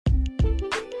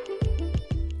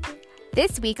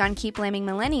This week on Keep Blaming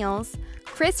Millennials,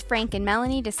 Chris, Frank, and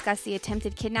Melanie discuss the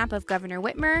attempted kidnap of Governor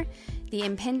Whitmer, the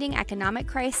impending economic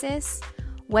crisis,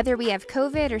 whether we have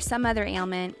COVID or some other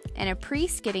ailment, and a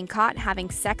priest getting caught having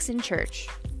sex in church.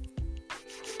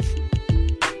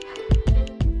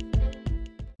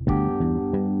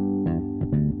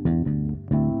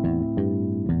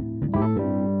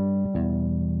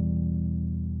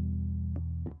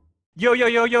 Yo, yo,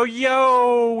 yo, yo,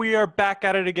 yo! We are back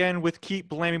at it again with Keep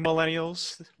Blaming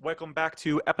Millennials. Welcome back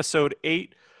to episode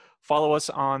 8. Follow us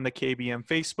on the KBM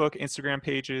Facebook, Instagram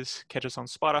pages. Catch us on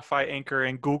Spotify, Anchor,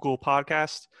 and Google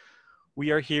Podcast. We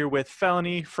are here with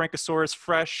Felony, Frankosaurus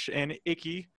Fresh, and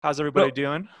Icky. How's everybody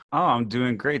doing? Oh, I'm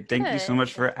doing great. Thank you so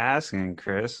much for asking,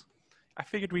 Chris. I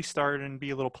figured we start and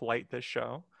be a little polite this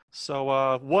show.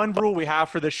 So one rule we have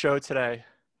for this show today.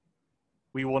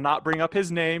 We will not bring up his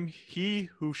name. He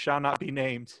who shall not be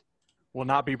named will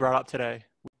not be brought up today.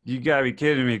 You gotta be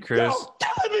kidding me, Chris. Yo,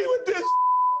 killing me with this.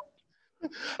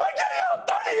 I get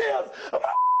out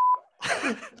 30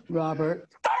 years. Robert.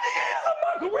 30 years of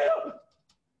my career.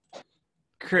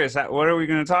 Chris, what are we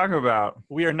going to talk about?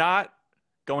 We are not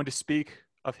going to speak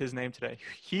of his name today.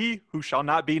 He who shall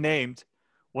not be named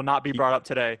will not be brought up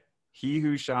today. He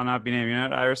who shall not be named. You know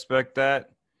what? I respect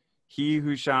that. He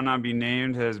who shall not be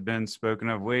named has been spoken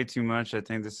of way too much. I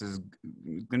think this is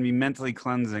going to be mentally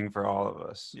cleansing for all of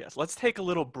us. Yes, let's take a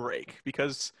little break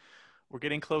because we're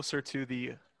getting closer to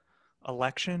the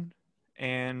election,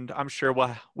 and I'm sure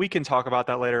we can talk about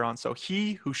that later on. So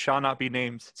he who shall not be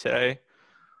named today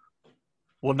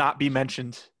will not be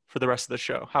mentioned for the rest of the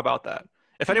show. How about that?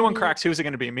 If anyone cracks, who's it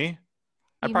going to be? Me?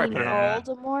 I'd probably put it on.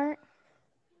 Voldemort?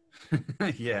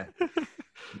 Yeah.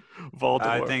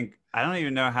 Voldemort. I don't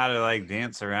even know how to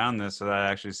dance around this without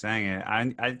actually saying it.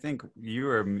 I think you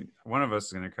or one of us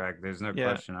is going to crack. There's no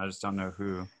question. I just don't know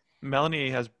who. Melanie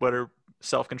has better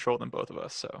self-control than both of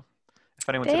us. So if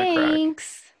anyone's going to crack,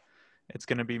 it's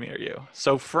going to be me or you.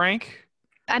 So Frank.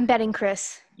 I'm betting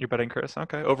Chris. You're betting Chris.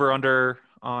 Okay. Over, under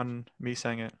on me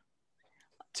saying it.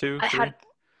 2, 3?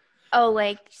 You're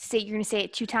going to say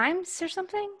it 2 times or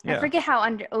something? Yeah. I forget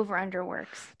how over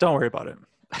works. Don't worry about it.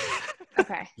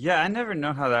 Okay. Yeah, I never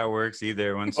know how that works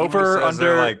either. When someone Over, says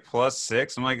under, they're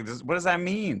 +6, I'm like, what does that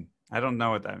mean? I don't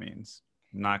know what that means.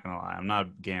 I'm not gonna lie, I'm not a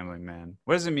gambling man.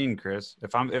 What does it mean, Chris?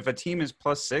 If a team is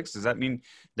 +6, does that mean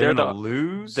they're gonna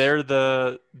lose? They're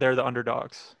the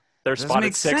underdogs. They're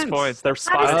spotted 6 points. They're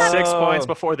spotted 6 points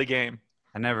before the game.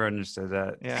 I never understood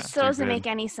that. Yeah, it still doesn't make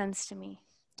any sense to me.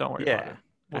 Don't worry about it.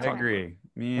 I agree.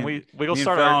 We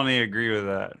Felony agree with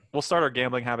that. We'll start our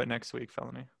gambling habit next week,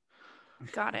 Felony.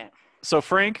 Got it. So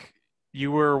Frank,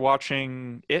 you were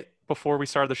watching it before we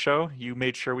started the show. You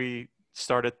made sure we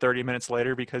started 30 minutes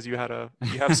later because you have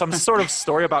some sort of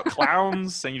story about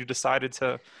clowns, and you decided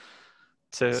to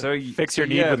fix your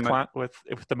need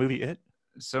with the movie It.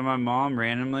 So my mom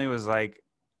randomly was like,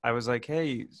 I was like,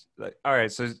 hey, all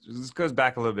right. So this goes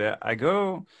back a little bit. I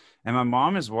go. And my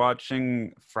mom is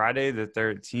watching Friday the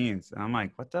 13th. And I'm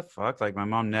like, what the fuck? My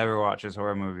mom never watches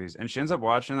horror movies. And she ends up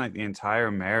watching the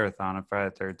entire marathon of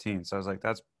Friday the 13th. So I was like,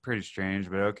 that's pretty strange,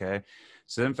 but okay.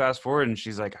 So then fast forward and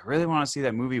she's like, I really want to see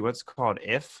that movie. What's it called?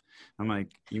 If? I'm like,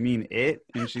 you mean It?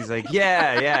 And she's like,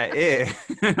 yeah, It.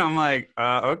 And I'm like,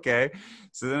 okay.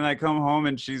 So then I come home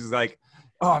and she's like,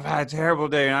 oh, I've had a terrible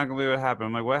day. You're not going to believe what happened.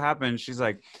 I'm like, what happened? She's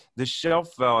like, the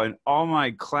shelf fell and all my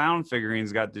clown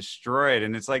figurines got destroyed.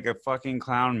 And it's like a fucking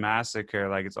clown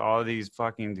massacre. It's all these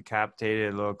fucking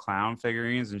decapitated little clown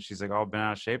figurines. And she's like, all bent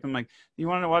out of shape. I'm like, you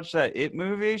want to watch that It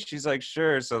movie? She's like,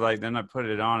 sure. So then I put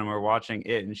it on and we're watching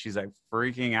It. And she's like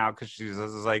freaking out because she's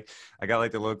like, I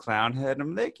got the little clown head. And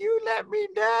I'm like, you let me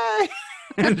die.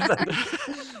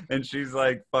 and she's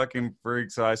like fucking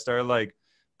freaked. So I started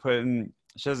putting...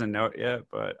 She doesn't know it yet,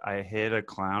 but I hid a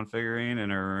clown figurine in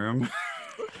her room.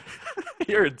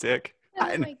 You're a dick.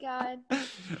 Oh my God.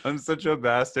 I'm such a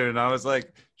bastard. And I was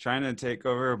trying to take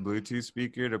over a Bluetooth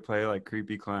speaker to play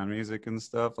creepy clown music and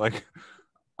stuff.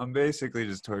 I'm basically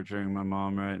just torturing my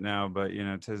mom right now, but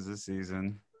 'tis the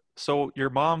season. So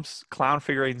your mom's clown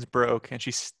figurines broke, and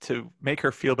to make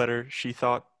her feel better, she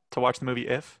thought to watch the movie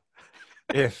If?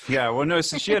 If, yeah. Well, no,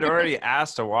 so she had already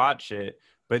asked to watch it.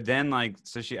 But then,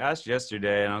 so she asked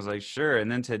yesterday, and I was like, sure.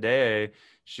 And then today,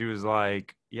 she was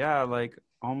like, yeah,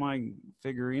 all my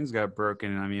figurines got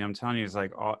broken. And I mean, I'm telling you, it's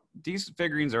these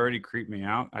figurines already creep me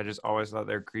out. I just always thought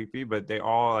they're creepy, but they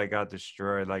all got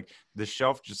destroyed. The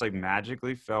shelf just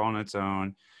magically fell on its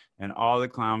own. and all the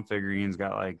clown figurines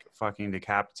got like fucking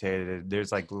decapitated.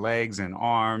 There's like legs and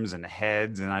arms and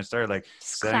heads, and I started like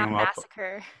Just setting clown them up.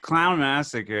 massacre. Clown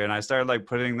massacre, and I started like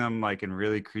putting them like in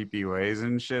really creepy ways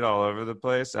and shit all over the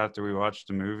place after we watched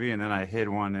the movie, and then I hid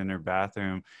one in her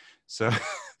bathroom. So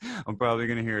I'm probably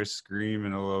gonna hear a scream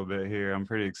in a little bit here. I'm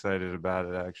pretty excited about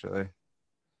it, actually.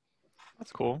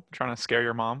 That's cool. Trying to scare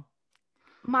your mom.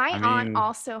 My I aunt mean-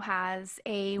 also has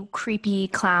a creepy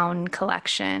clown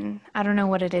collection. I don't know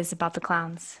what it is about the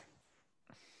clowns.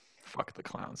 Fuck the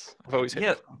clowns. I've always hated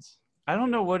Yeah. clowns. I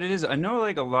don't know what it is. I know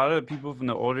like a lot of people from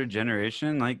the older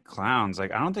generation like clowns.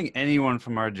 Like I don't think anyone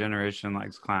from our generation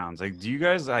likes clowns. Like, do you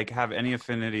guys like have any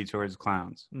affinity towards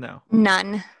clowns? No.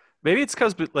 None. Maybe it's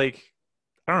because, like,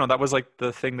 I don't know. That was like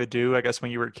the thing to do, I guess,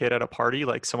 when you were a kid at a party.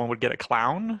 Like, someone would get a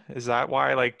clown. Is that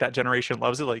why, like, that generation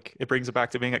loves it? Like, it brings it back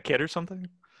to being a kid or something?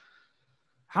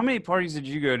 How many parties did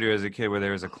you go to as a kid where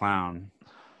there was a clown?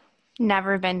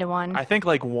 Never been to one. I think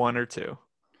like one or two.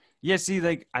 Yeah, see,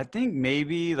 like I think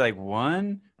maybe like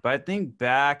one, but I think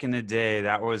back in the day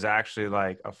that was actually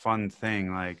like a fun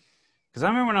thing. Like, because I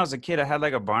remember when I was a kid, I had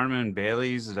like a Barnum and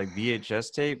Bailey's like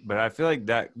VHS tape, but I feel like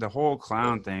that the whole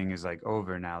clown thing is like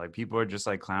over now. Like people are just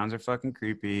like clowns are fucking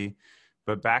creepy,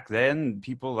 but back then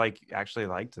people like actually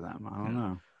liked them. I don't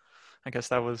know. I guess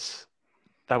that was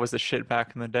the shit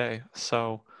back in the day.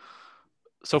 So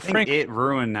I think Frank, it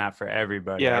ruined that for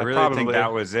everybody. I Yeah, really think probably.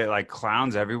 that was it. Like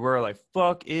clowns everywhere. Like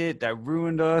fuck it, that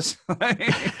ruined us.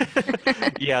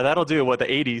 yeah, that'll do. What, the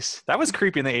 80s? That was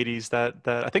creepy in the 80s. That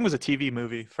I think it was a TV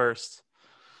movie first.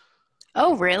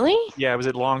 Oh, really? Yeah, it was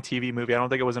a long TV movie. I don't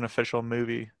think it was an official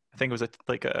movie. I think it was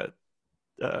a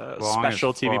Long as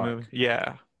special TV fuck. movie.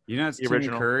 Yeah, You know, it's The Tim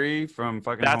original. Curry from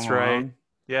fucking That's Home right. Alone.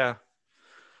 Yeah,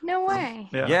 No way.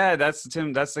 yeah. Yeah, that's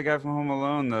Tim. That's the guy from Home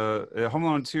Alone. The Home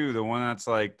Alone 2, the one that's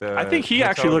like the. I think he hotel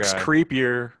actually looks guy.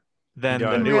 creepier than He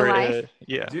the does. In newer. real life?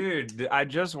 Yeah, Dude, I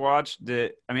just watched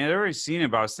it. I mean, I'd already seen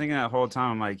it, but I was thinking that whole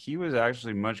time, I'm like, he was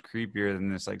actually much creepier than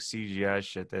this like CGI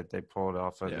shit that they pulled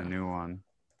off of Yeah. the new one.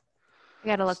 I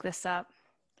gotta look this up.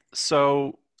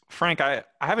 So Frank, I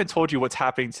haven't told you what's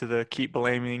happening to the Keep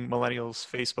Blaming Millennials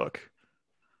Facebook.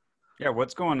 Yeah,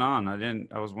 what's going on?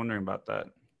 I was wondering about that.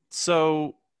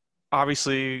 So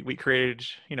obviously we created,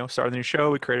 started the new show.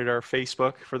 We created our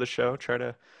Facebook for the show, try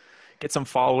to get some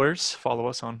followers, follow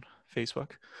us on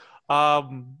Facebook.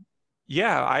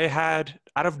 Yeah, I had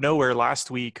out of nowhere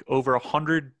last week, over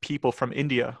 100 people from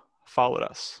India followed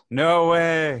us. No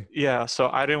way. Yeah, so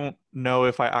I don't know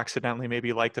if I accidentally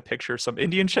maybe liked a picture of some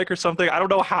Indian chick or something. I don't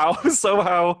know how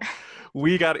somehow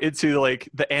we got into like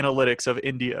the analytics of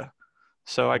India.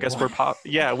 So I guess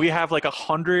yeah, we have like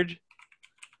 100.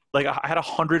 Like I had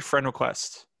 100 friend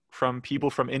requests from people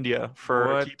from India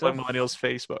for What Keep the Blaming Millennials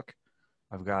Facebook.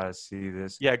 I've got to see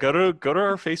this. Yeah, go to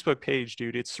our Facebook page,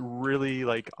 dude. It's really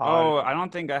like Oh, odd. I don't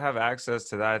think I have access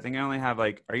to that. I think I only have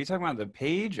like. Are you talking about the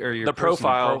page or your The personal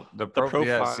profile. the The profile.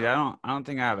 Yeah, profile. see, I don't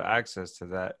think I have access to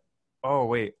that. Oh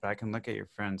wait, I can look at your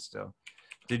friends still.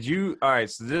 Did you? All right,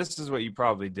 so this is what you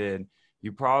probably did.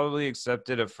 You probably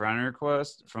accepted a friend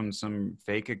request from some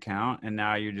fake account, and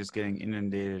now you're just getting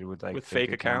inundated with like with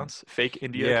fake accounts, fake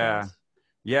India Yeah. accounts.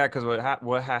 Yeah, because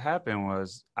what had happened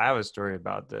was I have a story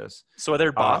about this. So are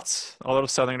there bots? All of a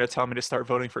sudden, they're going to tell me to start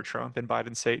voting for Trump and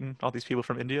Biden, Satan. All these people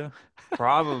from India.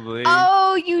 Probably.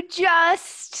 Oh, you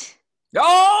just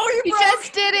Oh, you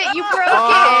just did it. You broke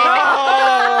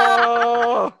it.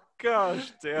 Oh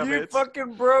gosh, damn you it!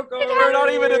 fucking broke. We're not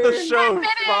even in the show. 5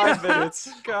 minutes. 5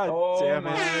 minutes. God Oh damn it!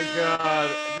 my god,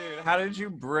 dude! How did you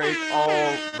break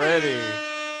already?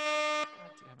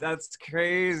 That's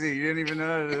crazy. You didn't even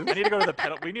notice. I need to go to the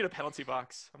penalty. We need a penalty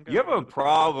box. You have a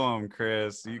problem,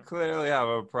 Chris. You clearly have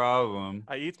a problem.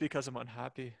 I eat because I'm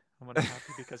unhappy. I'm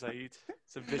unhappy because I eat.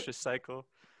 It's a vicious cycle.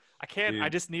 I can't. Dude. I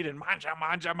just need it. Manja.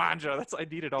 That's I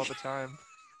need it all the time.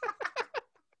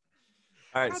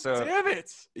 All right, God so damn it!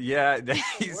 yeah,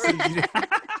 you see,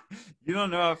 you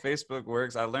don't know how Facebook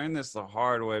works. I learned this the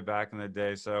hard way back in the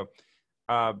day. So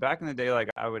back in the day, like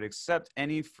I would accept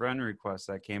any friend request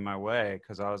that came my way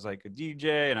because I was like a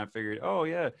DJ and I figured, oh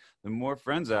yeah, the more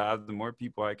friends I have, the more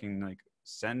people I can like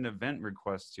send event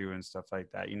requests to and stuff like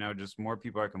that. Just more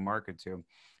people I can market to.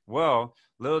 Well,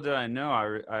 little did I know,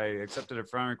 I accepted a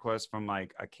friend request from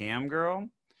like a cam girl,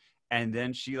 and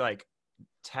then she like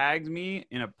tagged me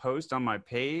in a post on my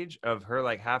page of her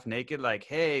like half naked, like,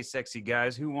 hey, sexy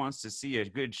guys, who wants to see a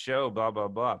good show, blah, blah,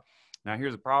 blah. Now,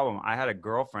 here's the problem. I had a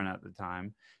girlfriend at the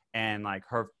time, and like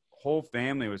her whole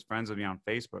family was friends with me on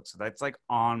Facebook. So that's like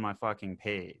on my fucking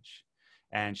page.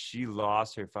 and she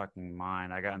lost her fucking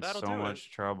mind. I got in That'll so do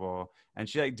much trouble, and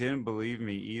she like didn't believe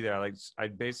me either. I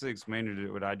basically explained to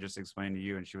her what I just explained to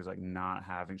you, and she was like not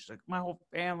having. She's like, my whole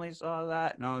family saw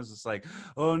that, and I was just like,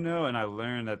 oh no. And I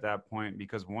learned at that point,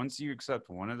 because once you accept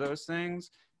one of those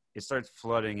things, it starts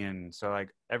flooding in. So like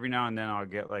every now and then I'll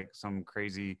get like some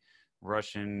crazy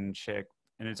Russian chick,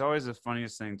 and it's always the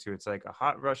funniest thing too. It's like a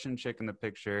hot Russian chick in the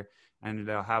picture, and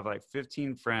they'll have like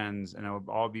 15 friends, and it'll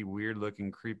all be weird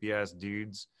looking creepy ass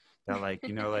dudes that like,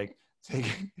 you know, like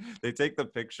they take the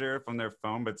picture from their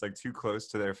phone, but it's like too close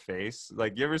to their face.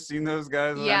 Like, you ever seen those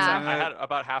guys? on the Yeah. I had internet?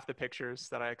 about half the pictures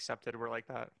that I accepted were like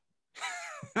that.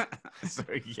 So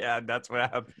yeah, that's what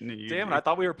happened to you. Damn it, dude. I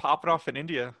thought we were popping off in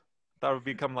India. That would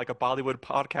become like a Bollywood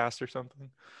podcast or something.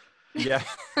 Yeah.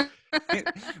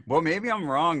 Well, maybe I'm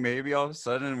wrong. Maybe all of a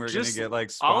sudden we're Just- gonna get like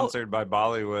I'll- sponsored by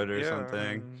Bollywood or Yeah,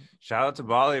 something. Shout out to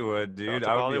Bollywood, dude. to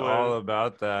I would be Bollywood. all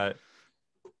about that.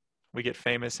 we get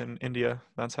famous in India.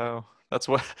 That's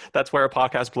where a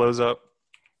podcast blows up.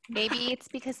 Maybe it's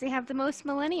because they have the most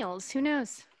millennials. Who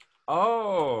knows?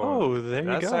 Oh, There you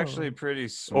that's go. actually pretty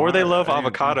smart. Or they love I didn't-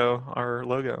 avocado, our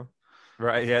logo.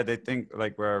 Right? Yeah, they think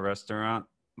like we're a restaurant,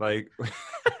 like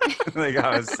like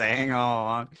I was saying all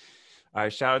along. All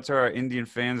right, shout out to our Indian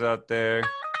fans out there.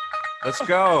 Let's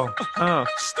go. Oh,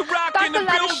 It's the rock in the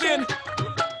building.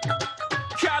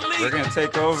 We're gonna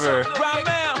take over. Right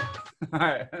now. All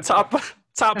right. top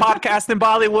podcast in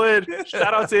Bollywood.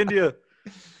 Shout out to India.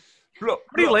 How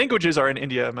many languages are in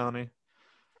India, Melanie?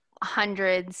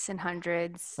 Hundreds and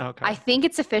hundreds. Okay. I think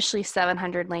it's officially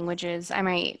 700 languages. I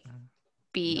might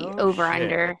be No over shit.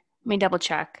 under. Let me double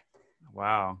check.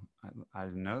 Wow, I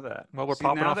didn't know that. Well, we're See,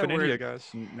 popping now off that in we're- India, guys.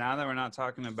 Now that we're not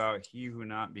talking about he who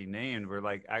not be named, we're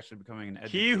like actually becoming an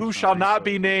He who educational shall not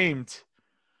be resource. named.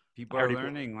 People I are already-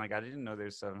 learning. Like, I didn't know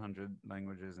there's 700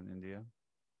 languages in India.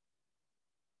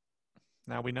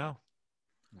 Now we know.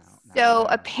 Now So we know.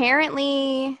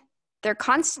 apparently their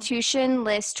constitution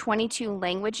lists 22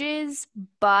 languages,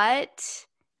 but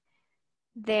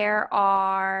there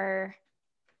are,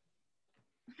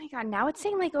 oh my God, now it's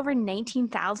saying like over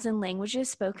 19,000 languages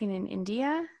spoken in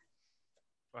India.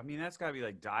 I mean, that's gotta be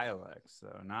like dialects,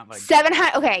 though, not like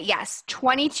 700, okay, yes,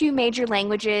 22 major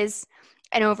languages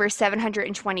and over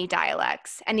 720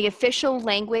 dialects. And the official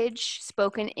language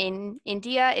spoken in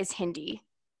India is Hindi.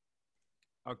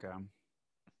 Okay.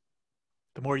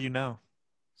 The more you know.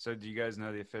 So, do you guys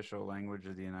know the official language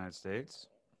of the United States?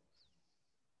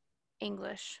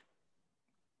 English.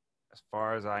 As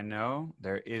far as I know,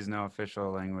 there is no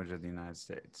official language of the United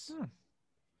States. Hmm.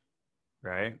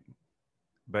 Right?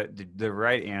 But the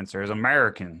right answer is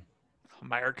American.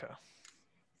 America.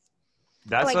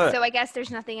 That's So I guess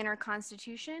there's nothing in our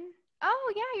constitution.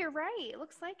 Oh yeah, you're right. It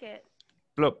looks like it.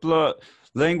 blah, blah.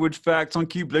 Language facts on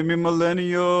Keep Blaming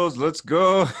Millennials. Let's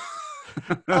go.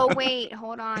 Oh wait,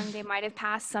 hold on. They might have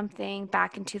passed something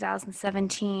back in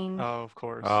 2017. Oh, of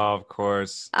course. Of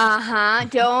course.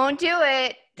 Don't do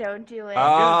it. Don't do it.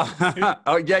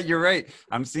 Oh, yeah, you're right.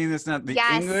 I'm seeing this now. The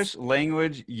Yes. English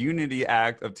Language Unity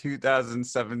Act of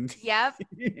 2017. Yep.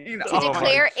 To To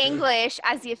declare English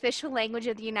as the official language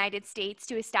of the United States,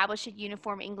 to establish a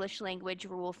uniform English language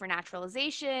rule for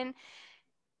naturalization.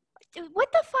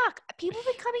 What the fuck? People have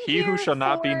been coming He here who shall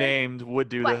not be for, named would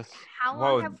do what, this. How long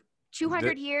Whoa, have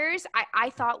 200 years? I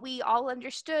thought we all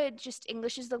understood just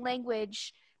English is the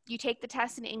language. You take the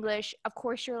test in English. Of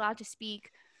course, you're allowed to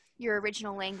speak your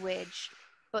original language.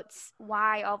 But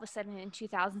why all of a sudden in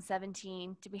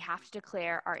 2017 do we have to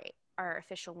declare our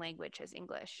official language as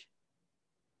English?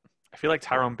 I feel like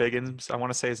Tyrone Biggins. I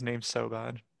want to say his name so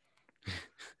bad.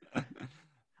 Let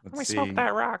me Let's see. smoke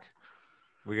that rock.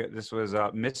 This was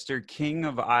Mr. King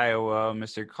of Iowa,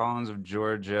 Mr. Collins of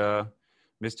Georgia,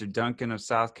 Mr. Duncan of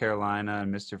South Carolina,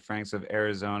 and Mr. Franks of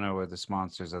Arizona were the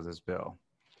sponsors of this bill.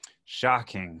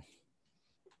 Shocking.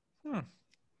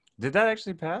 Did that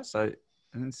actually pass? I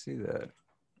didn't see that.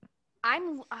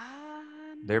 I'm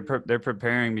They're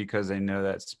preparing because they know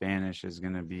that Spanish is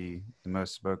going to be the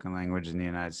most spoken language in the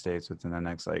United States within the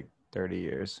next like 30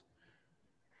 years.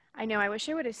 I know. I wish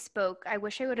I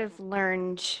would have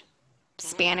learned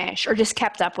Spanish or just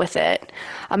kept up with it.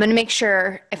 I'm going to make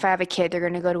sure if I have a kid, they're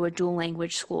going to go to a dual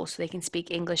language school so they can speak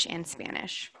English and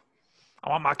Spanish. I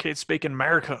want my kids speaking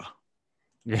America.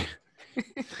 Yeah.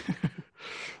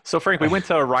 So, Frank, we went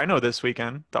to Rhino this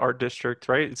weekend, the art district,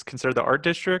 right? It's considered the art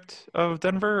district of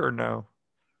Denver, or no?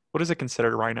 What is it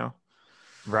considered, Rhino?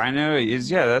 Rhino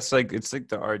is, yeah, that's like, it's like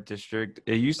the art district.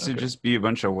 It used to just be a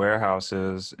bunch of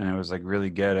warehouses and it was like really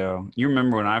ghetto. You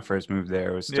remember when I first moved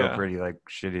there, it was still Yeah. pretty like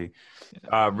shitty.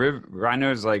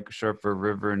 Rhino is like short for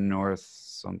River North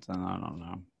something. I don't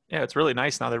know. Yeah, it's really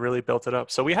nice now. They really built it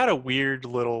up. So we had a weird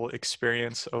little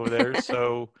experience over there.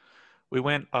 So we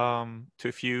went to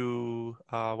a few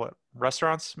what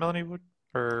restaurants, Melanie would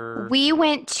or We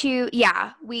went to,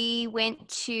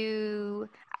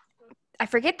 I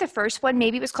forget the first one.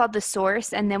 Maybe it was called The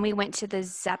Source. And then we went to the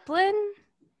Zeppelin,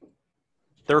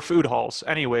 there were food halls. the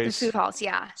Anyways, food halls.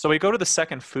 Yeah. so we go to the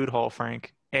second food hall,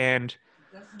 Frank, and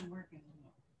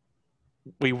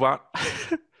we want.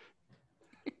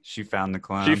 She found the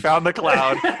clown. She found the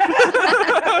cloud.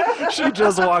 She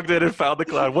just walked in and found the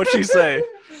cloud. What'd she say?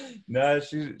 No,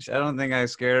 I don't think I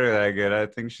scared her that good. I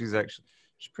think she's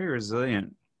pretty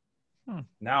resilient.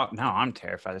 Now I'm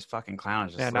terrified. This fucking clown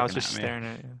is just now it's looking just at me. staring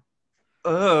at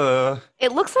you.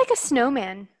 It looks like a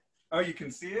snowman. Oh, you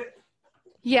can see it?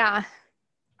 Yeah.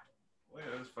 Look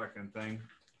at this fucking thing.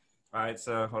 All right,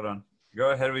 so hold on.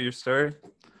 Go ahead with your story.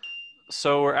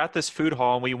 So we're at this food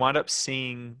hall and we wind up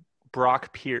seeing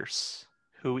Brock Pierce,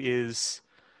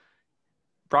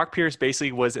 Brock Pierce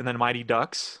basically was in the Mighty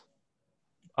Ducks,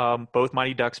 both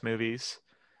Mighty Ducks movies,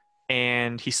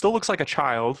 and he still looks like a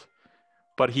child,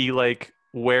 but he like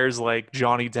wears like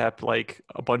Johnny Depp like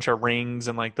a bunch of rings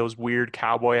and like those weird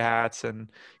cowboy hats, and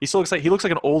he looks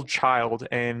like an old child,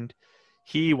 and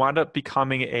he wound up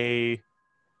becoming a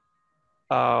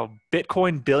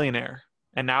Bitcoin billionaire,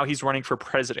 and now he's running for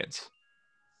president.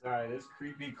 Sorry, this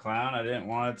creepy clown. I didn't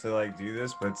want it to like do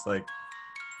this, but it's like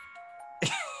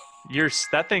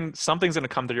something's gonna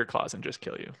come to your closet and just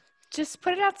kill you. Just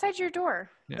put it outside your door.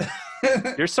 Yeah.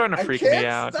 You're starting to freak me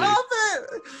out, dude.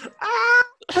 It!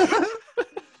 Ah!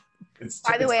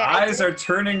 By the way, eyes are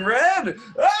turning red.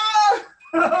 Ah!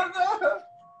 Oh, no!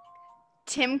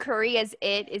 Tim Curry as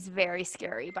it is very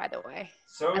scary, by the way.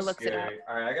 So I looked it scary.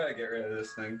 All right, I gotta get rid of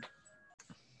this thing.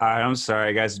 All right, I'm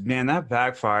sorry, guys. Man, that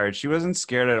backfired. She wasn't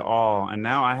scared at all. And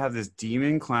now I have this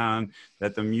demon clown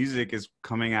that the music is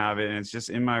coming out of it, and it's just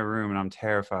in my room, and I'm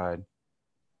terrified.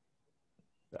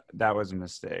 That was a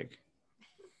mistake.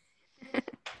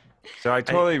 So I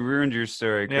totally ruined your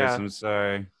story, Chris. Yeah. I'm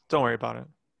sorry. Don't worry about it.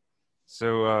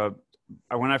 So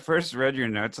when I first read your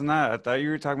notes on that, I thought you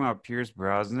were talking about Pierce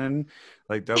Brosnan,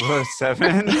 like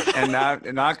 007. And not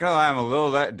gonna lie, I'm a little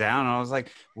let down. I was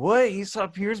like, what? He saw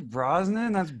Pierce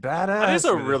Brosnan? That's badass. That is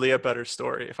a better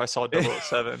story if I saw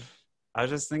 007. I was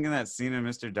just thinking that scene in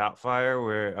Mr. Doubtfire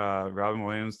where Robin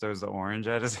Williams throws the orange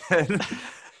at his head.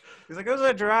 He's like, it was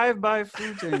a drive-by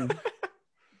fruiting.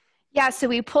 Yeah, so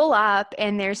we pull up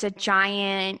and there's a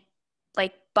giant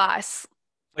like bus.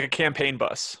 Like a campaign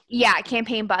bus. Yeah, a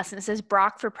campaign bus, and it says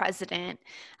Brock for president.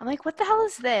 I'm like, what the hell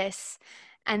is this?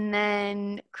 And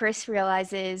then Chris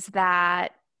realizes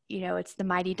that, it's the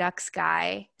Mighty Ducks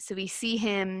guy. So we see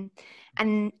him,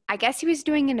 and I guess he was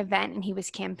doing an event and he was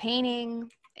campaigning.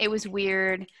 It was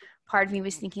weird. Part of me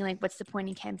was thinking, like, what's the point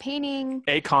in campaigning?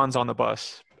 Akon's on the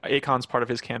bus. Akon's part of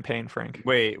his campaign, Frank.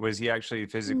 Wait, was he actually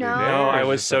physically No. there? No, or I is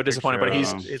was this so a disappointed, but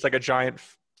picture of him? it's like a giant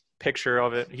picture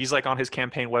of it. He's like on his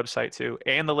campaign website too.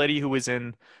 And the lady who was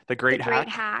in The Great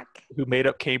Hack, who made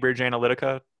up Cambridge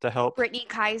Analytica to help. Brittany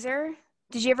Kaiser.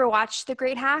 Did you ever watch The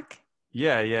Great Hack?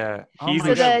 Yeah. He So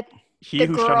who the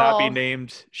shall not be girl-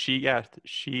 named. She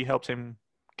helped him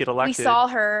get elected. We saw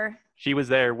her. She was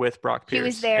there with Brock Pierce. She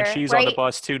was there, and she's on the right?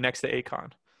 bus too, next to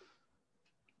Akon.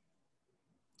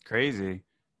 Crazy.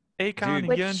 Akon Dude.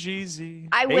 and Young Jeezy.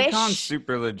 I Akon's wish.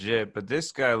 super legit, but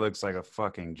this guy looks like a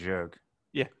fucking joke.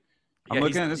 I'm Yeah,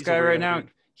 looking at this he's a guy weirdo, right now. dude.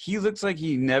 He looks like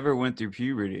he never went through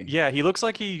puberty. Yeah, he looks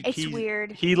like It's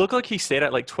weird. He looked like he stayed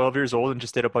at like 12 years old and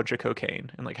just did a bunch of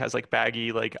cocaine and like has like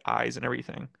baggy like eyes and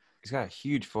everything. He's got a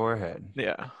huge forehead.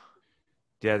 Yeah.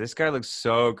 Yeah, this guy looks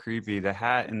so creepy. The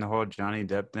hat and the whole Johnny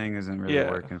Depp thing isn't really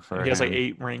working for him. He has like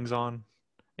 8 rings on.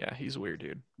 Yeah, he's a weird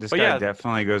dude. This But guy yeah.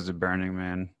 definitely goes to Burning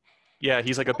Man. Yeah,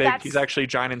 he's like a Well, he's actually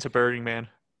giant into Burning Man.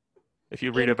 If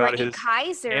you read And about Brittany his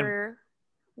Kaiser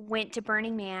went to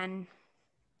Burning Man.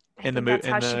 I In the think mo- that's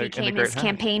in how the- she in the became Great his Hack.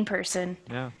 campaign person.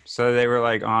 Yeah. So they were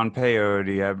like on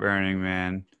peyote at Burning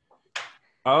Man.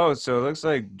 Oh, so it looks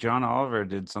like John Oliver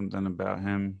did something about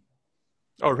him.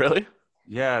 Oh, really?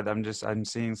 Yeah, I'm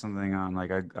seeing something on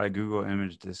like I Google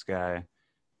imaged this guy,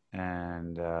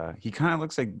 and he kind of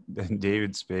looks like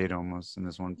David Spade almost in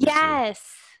this one picture. Yes.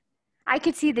 I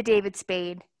could see the David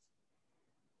Spade.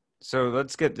 So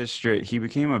let's get this straight. He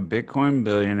became a Bitcoin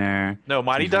billionaire. No,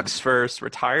 Mighty Mhm. Ducks first,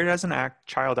 retired as an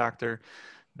child actor.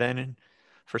 Then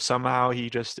for somehow he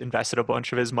just invested a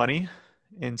bunch of his money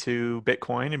into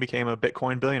Bitcoin and became a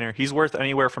Bitcoin billionaire. He's worth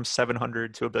anywhere from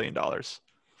 $700 to $1 billion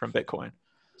from Bitcoin.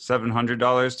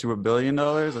 $700 to $1 billion.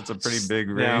 That's a pretty big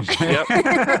Yeah. range. Yep.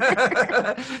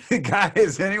 The guy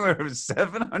is anywhere from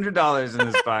 $700 in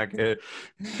his pocket.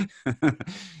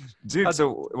 Dude,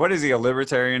 so what is he, a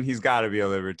libertarian? He's got to be a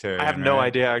libertarian. I have no right?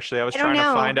 idea, actually. I was I don't trying to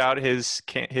know. find out his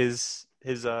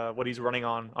what he's running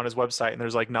on his website, and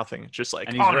there's like nothing. It's just like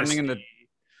And he's running in the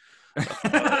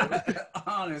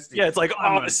honesty. Yeah, it's like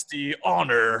honesty,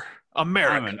 honor,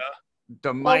 America.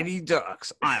 The Mighty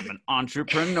Ducks. I'm an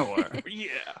entrepreneur. Yeah.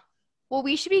 Well,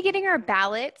 we should be getting our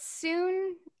ballots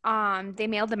soon. They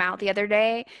mailed them out the other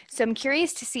day. So I'm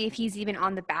curious to see if he's even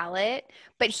on the ballot.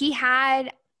 But he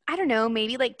had, I don't know,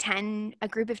 maybe like a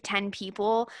group of 10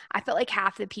 people. I felt like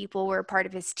half the people were part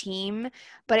of his team.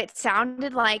 But it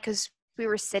sounded like, because we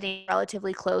were sitting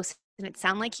relatively close, and it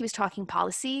sounded like he was talking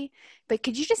policy. But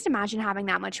could you just imagine having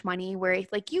that much money where,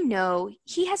 like,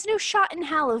 he has no shot in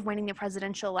hell of winning the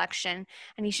presidential election,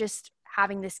 and he's just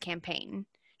having this campaign?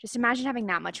 Just imagine having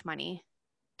that much money.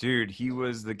 Dude, he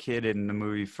was the kid in the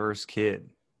movie First Kid.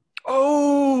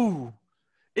 Oh,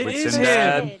 it With is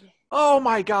Sinbad. him. Oh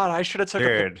my God, I should have took a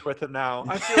Dude. picture with him now.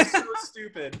 I feel so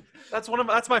stupid. That's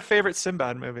my favorite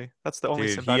Sinbad movie. That's the only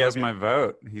Dude, Sinbad he has movie. my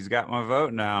vote. He's got my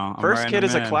vote now. I'm First writing Kid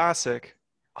is him a in. classic.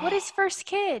 What is First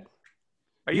Kid?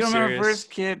 Are You you don't serious? remember First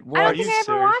Kid? I What? don't Are think you I ever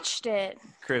serious? watched it.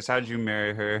 Chris, how'd you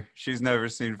marry her? She's never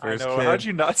seen I First know. Kid. How'd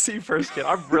you not see First Kid?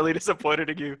 I'm really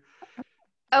disappointed in you.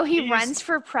 Oh, he He's- runs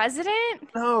for president?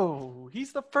 No,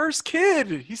 he's the first kid.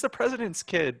 He's the president's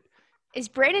kid. Is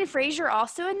Brendan Fraser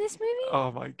also in this movie?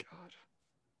 Oh my God.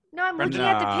 No, I'm Brendan- looking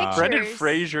at the Nah. pictures. Brendan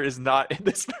Fraser is not in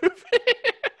this movie.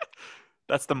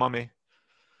 That's the Mummy.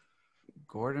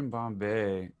 Gordon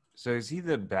Bombay. So is he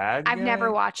the bad guy? I've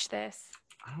never watched this.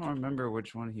 I don't remember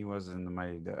which one he was in the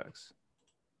Mighty Ducks.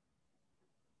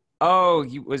 Oh,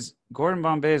 he was Gordon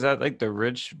Bombay. Is that like the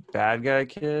rich bad guy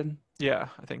kid? Yeah,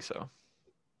 I think so.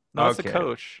 No, that's the Okay.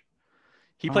 coach.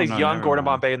 He Oh, plays no, young never Gordon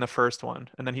mind. Bombay in the first one,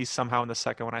 and then he's somehow in the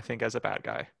second one, I think, as a bad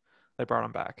guy. They brought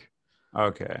him back.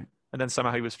 Okay. And then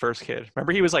somehow he was first kid.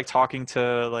 Remember he was like talking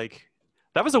to like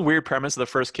that was a weird premise of the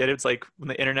first kid. It's like when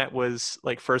the internet was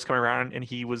like first coming around and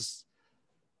he was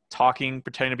talking,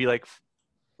 pretending to be like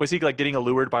was he like getting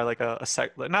allured by like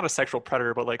not a sexual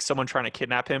predator, but like someone trying to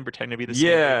kidnap him, pretending to be the same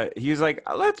Yeah, dude? he was like,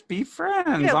 let's be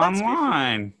friends Yeah, let's be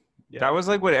online. Yeah. That was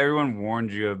like what everyone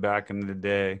warned you of back in the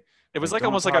day. It was Like, like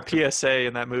almost don't like talk to- a PSA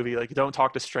in that movie, like don't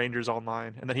talk to strangers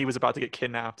online. And then he was about to get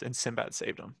kidnapped and Sinbad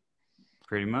saved him.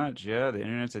 Pretty much, yeah. The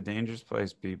internet's a dangerous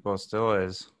place, people. Still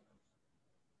is.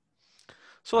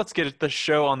 So let's get the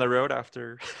show on the road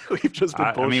after we've just been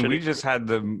I mean, we bullshitting. just had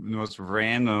the most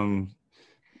random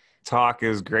talk.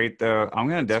 Is great though. I'm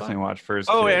gonna definitely fine. watch First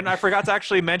Oh, Kid. and I forgot to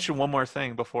actually mention one more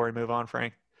thing before we move on,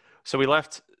 Frank. So we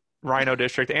left Rhino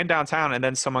District and downtown, and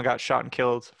then someone got shot and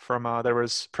killed from there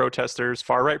was protesters,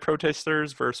 far right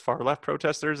protesters versus far left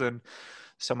protesters, and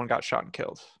someone got shot and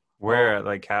killed. Where at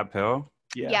like Cap Hill?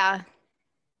 Yeah.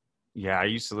 Yeah, I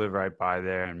used to live right by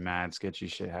there, and mad sketchy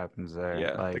shit happens there.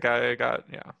 Yeah. like The guy got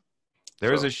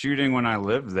there was so- a shooting when I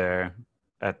lived there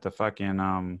at the fucking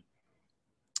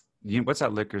what's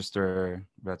that liquor store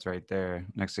that's right there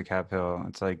next to Cap Hill?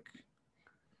 It's like,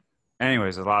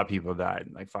 anyways, a lot of people died.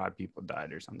 Like 5 people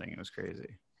died or something. It was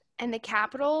crazy. And the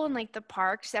Capitol and like the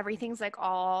parks, everything's like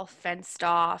all fenced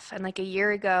off. And like a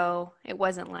year ago, it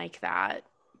wasn't like that.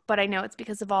 But I know it's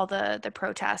because of all the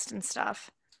protest and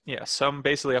stuff. Yeah,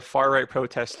 basically a far right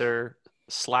protester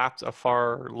slapped a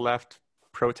far left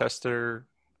protester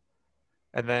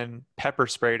and then pepper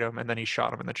sprayed him, and then he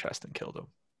shot him in the chest and killed him.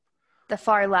 The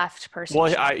far left person.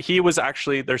 Well, he was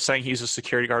actually, they're saying he's a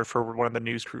security guard for one of the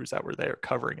news crews that were there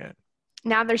covering it.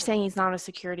 Now they're saying he's not a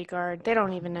security guard. They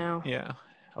don't even know. Yeah.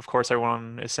 Of course,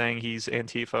 everyone is saying he's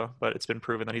Antifa, but it's been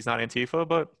proven that he's not Antifa,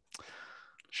 but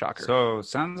shocker. So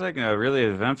sounds like a really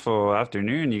eventful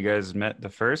afternoon. You guys met the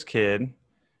first kid.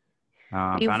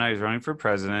 Found out he was running for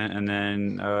president, and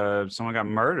then someone got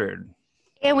murdered.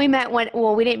 And we met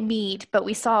we didn't meet, but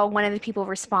we saw one of the people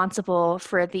responsible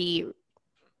for the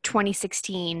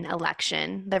 2016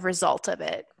 election, the result of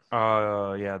it.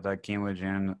 Oh, yeah, that Cambridge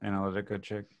Analytica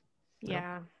chick.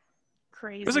 Yeah.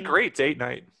 Crazy. It was a great date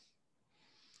night.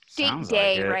 Sounds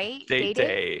day, like it. right? Date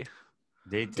day.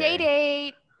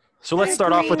 Date. So let's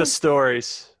start off with the Agreed.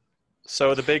 stories.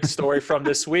 So the big story from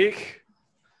this week.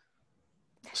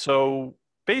 So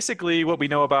basically what we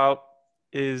know about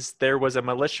is there was a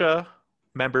militia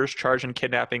members charged in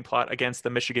kidnapping plot against the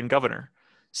Michigan governor.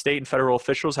 State and federal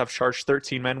officials have charged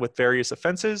 13 men with various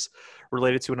offenses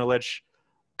related to an alleged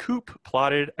coup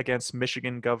plotted against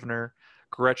Michigan Governor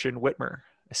Gretchen Whitmer,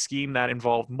 a scheme that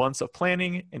involved months of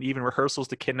planning and even rehearsals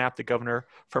to kidnap the governor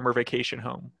from her vacation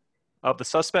home. Of the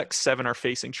suspects, 7 are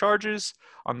facing charges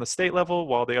on the state level,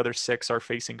 while the other 6 are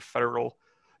facing federal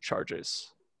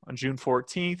charges. On June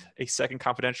 14th, a second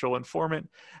confidential informant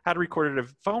had recorded a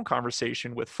phone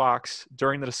conversation with Fox.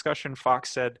 During the discussion,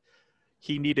 Fox said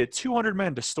he needed 200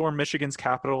 men to storm Michigan's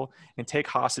Capitol and take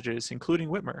hostages, including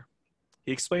Whitmer.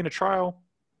 He explained a trial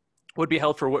would be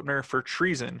held for Whitmer for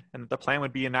treason, and the plan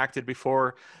would be enacted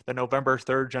before the November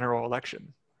 3rd general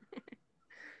election.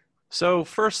 So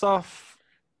first off,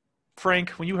 Frank,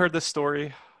 when you heard this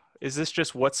story, is this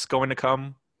just what's going to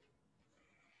come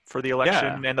for the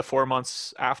election and the 4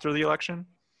 months after the election?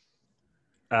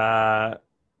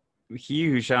 He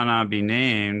who shall not be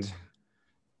named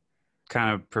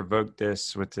kind of provoked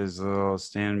this with his little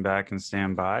stand back and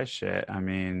stand by shit. I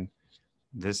mean,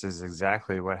 this is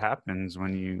exactly what happens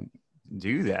when you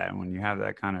do that, when you have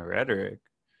that kind of rhetoric.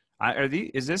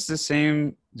 Is this the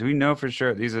same? Do we know for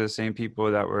sure these are the same people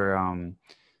that were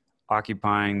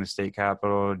occupying the state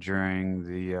capitol during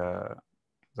the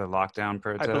lockdown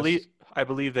protest? I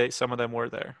believe that some of them were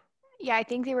there. Yeah, I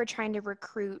think they were trying to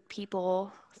recruit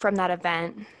people from that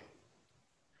event.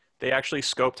 They actually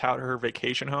scoped out her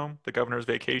vacation home, the governor's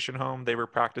vacation home. They were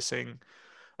practicing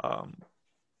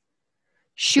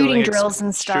shooting drills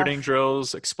and stuff. Shooting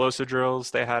drills, explosive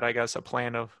drills. They had, I guess, a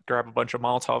plan to grab a bunch of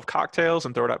Molotov cocktails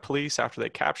and throw it at police after they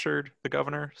captured the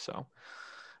governor. So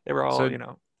they were all, when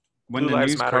Blue the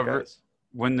Lives news Matter covered, guys.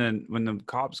 when the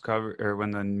cops covered, or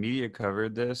when the media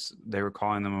covered this, they were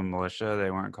calling them a militia.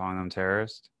 They weren't calling them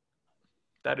terrorists.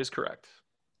 That is correct.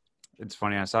 It's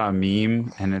funny. I saw a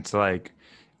meme, and it's like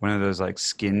one of those like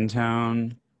skin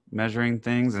tone measuring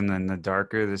things, and then the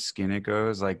darker the skin it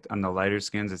goes, like on the lighter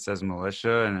skins it says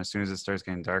militia, and as soon as it starts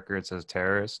getting darker it says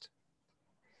terrorist.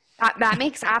 That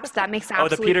makes absolute Oh,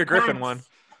 the Peter Griffin sense. one.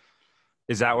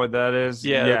 Is that what that is?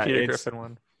 Yeah, the Peter Griffin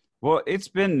one. Well, it's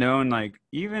been known, like,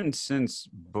 even since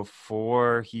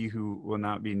before he who will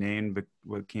not be named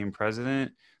became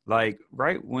president, like,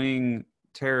 right-wing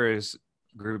terrorist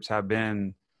groups have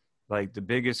been, like, the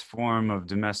biggest form of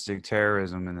domestic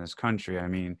terrorism in this country. I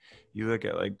mean, you look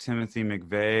at, like, Timothy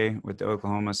McVeigh with the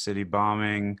Oklahoma City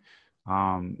bombing.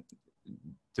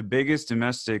 The biggest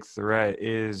domestic threat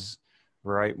is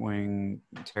right-wing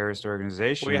terrorist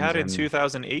organizations. We had in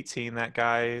 2018 that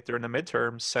guy during the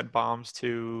midterms sent bombs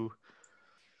to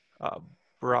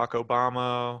Barack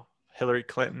Obama, Hillary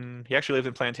Clinton. He actually lived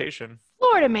in Plantation.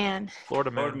 Florida man.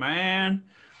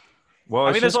 Well,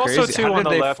 I mean, there's also crazy. two on the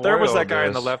left. There was that guy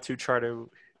on the this? left who tried to,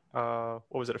 what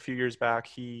was it, a few years back?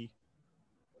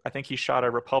 I think he shot a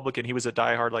Republican. He was a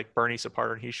diehard like Bernie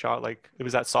supporter, and he shot it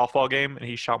was that softball game, and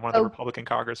he shot one of the Republican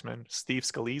congressmen, Steve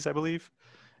Scalise, I believe.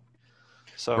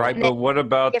 So right, but what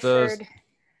about Gifford.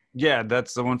 Yeah,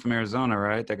 that's the one from Arizona,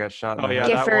 right? That got shot. Oh yeah,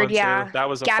 Gifford, that one too. yeah. That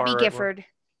was a Gabby far-right Gifford.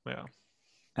 one. Yeah.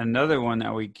 Another one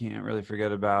that we can't really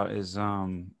forget about is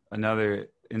another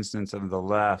instance of the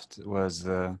left was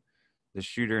the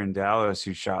shooter in Dallas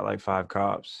who shot like 5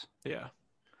 cops. Yeah.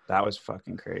 That was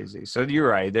fucking crazy. So you're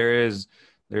right. There is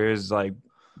like,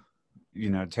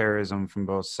 terrorism from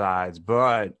both sides,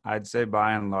 but I'd say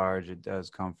by and large it does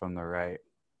come from the right.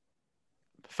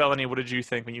 Felony, what did you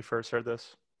think when you first heard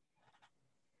this?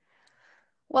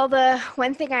 Well, the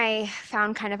one thing I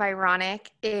found kind of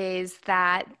ironic is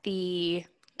that the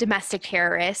domestic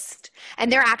terrorist,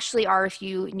 and there actually are a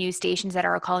few news stations that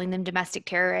are calling them domestic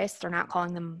terrorists. They're not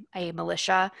calling them a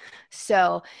militia.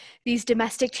 So these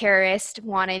domestic terrorists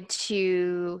wanted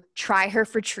to try her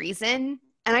for treason.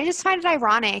 And I just find it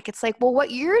ironic. It's like, well,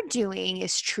 what you're doing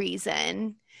is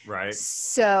treason. Right.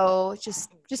 So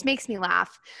just makes me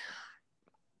laugh.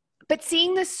 But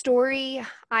seeing the story,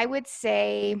 I would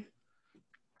say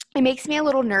it makes me a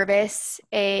little nervous.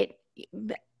 It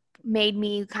made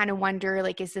me kind of wonder,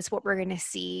 like, is this what we're going to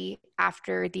see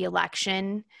after the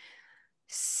election?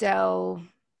 So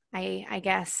I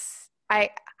guess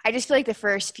I just feel like the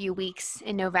first few weeks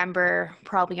in November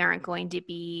probably aren't going to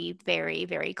be very,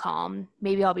 very calm.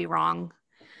 Maybe I'll be wrong.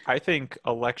 I think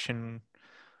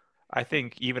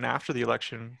even after the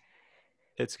election,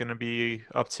 it's going to be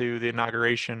up to the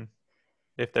inauguration.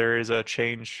 If there is a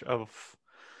change of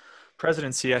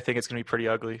presidency, I think it's going to be pretty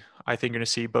ugly. I think you're going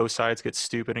to see both sides get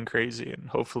stupid and crazy, and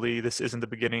hopefully this isn't the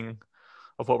beginning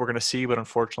of what we're going to see, but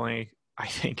unfortunately, I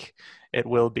think it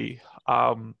will be.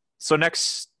 So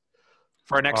next,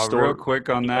 for our next story. Real quick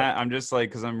on that, I'm just like,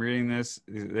 because I'm reading this,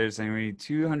 they're saying we need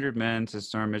 200 men to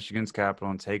storm Michigan's Capitol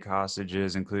and take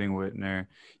hostages, including Whitmer.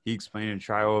 He explained a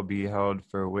trial will be held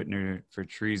for Whitmer for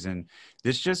treason.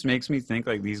 This just makes me think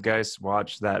like these guys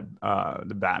watched that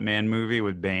the Batman movie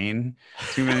with Bane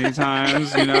too many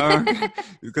times,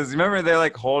 because remember they're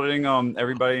like holding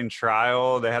everybody in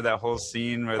trial. They had that whole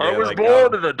scene where they I was like,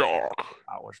 born in the dark.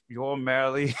 was your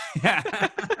Melanie.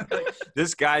 Like,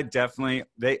 this guy definitely,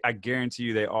 I guarantee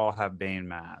you they all have Bane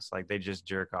masks. Like they just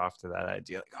jerk off to that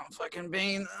idea. Like, I'm fucking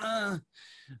Bane.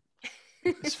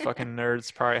 These fucking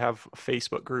nerds probably have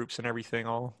Facebook groups and everything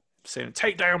all saying,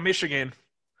 take down Michigan.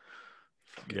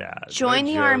 Yeah. Join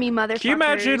the army, motherfuckers. Can you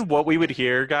imagine what we would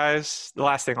hear, guys? The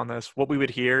last thing on this, what we would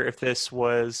hear if this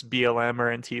was BLM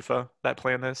or Antifa that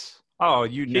planned this? Oh,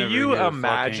 you'd Can never you hear the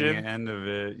imagine? fucking end of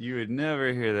it. You would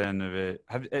never hear the end of it.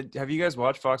 Have you guys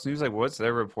watched Fox News? Like, what's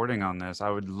their reporting on this? I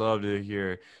would love to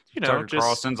hear. Tucker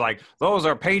Carlson's like, those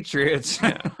are patriots.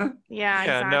 Yeah. Yeah, Yeah,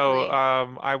 exactly.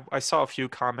 no. I saw a few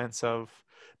comments of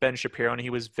Ben Shapiro, and he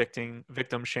was victim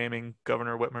shaming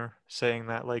Governor Whitmer, saying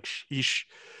that like she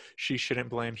shouldn't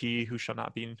blame he who shall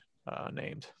not be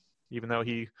named, even though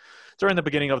he during the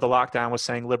beginning of the lockdown was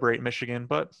saying liberate Michigan,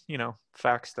 but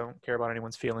facts don't care about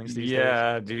anyone's feelings these days.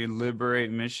 Yeah, dude, liberate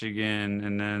Michigan,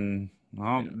 and then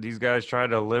these guys tried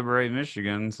to liberate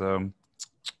Michigan, so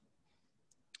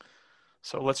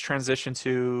let's transition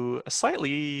to a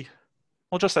slightly,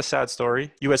 just a sad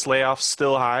story. U.S. layoffs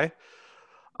still high.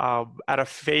 At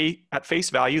face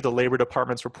value, the Labor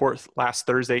Department's report last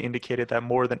Thursday indicated that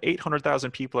more than 800,000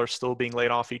 people are still being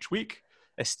laid off each week,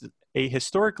 a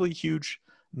historically huge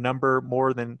number,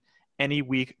 more than any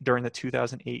week during the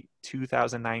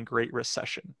 2008-2009 Great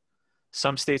Recession.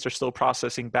 Some states are still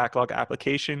processing backlog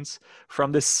applications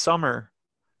from this summer.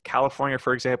 California,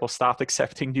 for example, stopped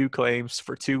accepting new claims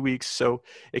for 2 weeks so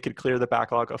it could clear the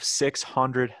backlog of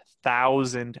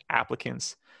 600,000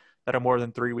 applicants that are more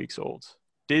than 3 weeks old.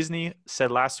 Disney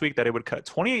said last week that it would cut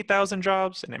 28,000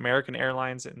 jobs, and American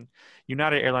Airlines and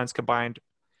United Airlines combined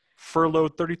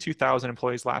furloughed 32,000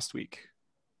 employees last week.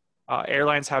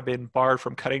 Airlines have been barred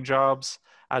from cutting jobs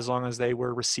as long as they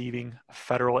were receiving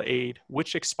federal aid,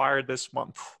 which expired this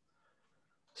month.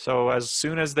 So as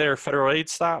soon as their federal aid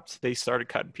stopped, they started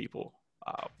cutting people.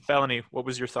 Melanie, what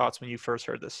was your thoughts when you first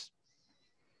heard this?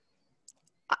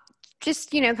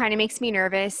 Just, kind of makes me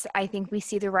nervous. I think we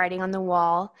see the writing on the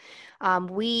wall.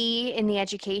 We in the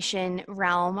education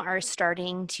realm are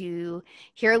starting to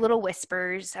hear little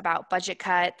whispers about budget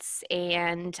cuts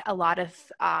and a lot of,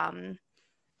 I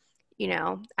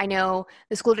know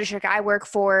the school district I work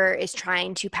for is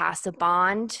trying to pass a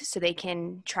bond so they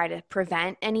can try to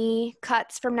prevent any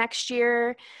cuts from next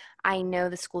year. I know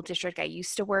the school district I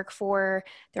used to work for,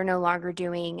 they're no longer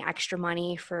doing extra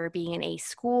money for being in a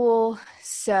school.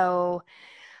 So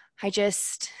I don't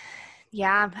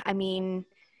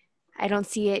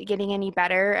see it getting any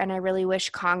better. And I really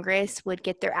wish Congress would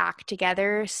get their act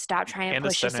together, stop trying to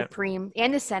push the Supreme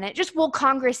and the Senate.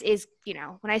 Congress is,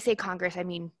 when I say Congress, I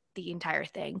mean the entire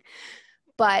thing.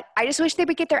 But I just wish they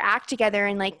would get their act together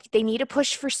and they need to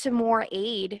push for some more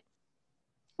aid.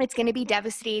 It's going to be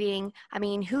devastating. I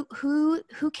mean, who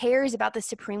cares about the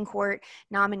Supreme Court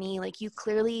nominee? You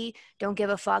clearly don't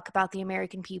give a fuck about the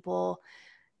American people,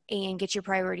 and get your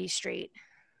priorities straight.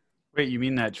 Wait, you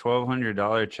mean that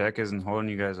 $1,200 check isn't holding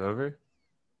you guys over?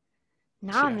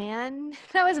 Nah, yeah. Man,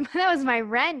 that was my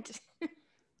rent.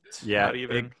 Yeah, not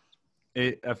even.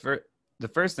 The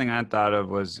first thing I thought of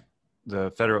was the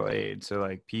federal aid. So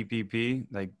PPP,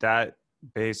 that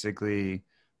basically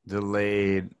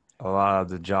delayed a lot of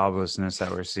the joblessness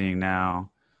that we're seeing now.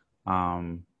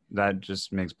 That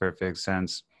just makes perfect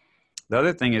sense. The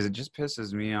other thing is it just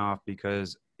pisses me off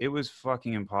because it was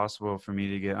fucking impossible for me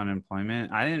to get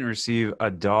unemployment. I didn't receive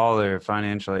 $1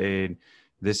 financial aid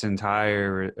this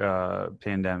entire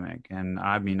pandemic. And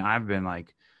I mean, I've been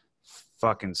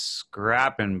fucking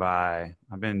scrapping by.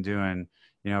 I've been doing,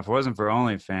 if it wasn't for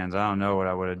OnlyFans, I don't know what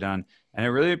I would have done. And it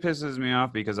really pisses me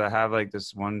off because I have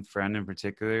this one friend in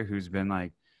particular who's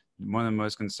been one of the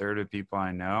most conservative people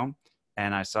I know.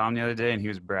 And I saw him the other day and he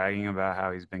was bragging about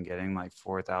how he's been getting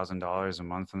 $4,000 a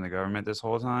month from the government this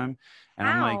whole time. And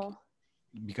Wow. I'm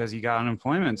because he got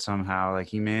unemployment somehow.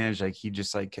 He managed, he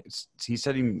said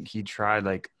he tried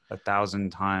 1,000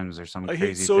 times or some crazy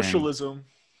hate socialism.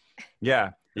 Thing.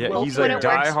 Yeah. Well, he's a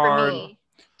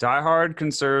diehard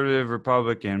conservative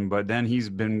Republican, but then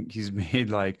he's made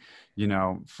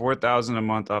 $4,000 a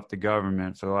month off the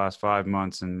government for the last 5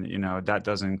 months, and that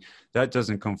doesn't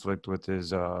conflict with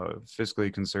his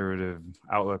fiscally conservative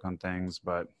outlook on things.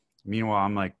 But meanwhile,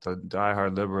 I'm the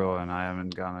diehard liberal, and I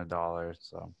haven't gotten $1.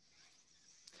 So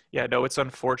yeah, no, it's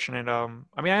unfortunate. I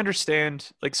mean, I understand.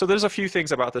 So there's a few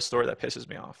things about this story that pisses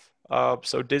me off.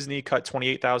 So Disney cut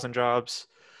 28,000 jobs.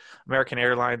 American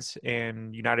Airlines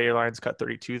and United Airlines cut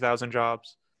 32,000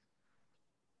 jobs.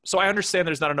 So I understand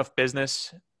there's not enough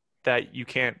business that you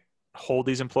can't hold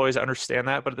these employees. I understand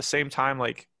that. But at the same time,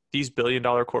 these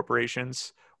billion-dollar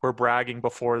corporations were bragging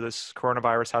before this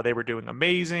coronavirus how they were doing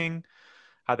amazing.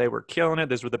 how they were killing it.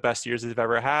 Those were the best years they've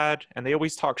ever had. And they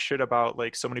always talk shit about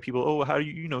like so many people, oh, how do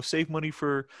you, save money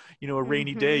for, a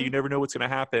rainy day? You never know what's going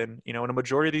to happen. And a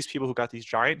majority of these people who got these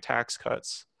giant tax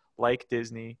cuts, like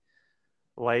Disney,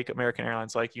 like American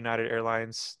Airlines, like United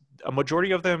Airlines, a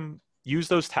majority of them use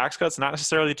those tax cuts not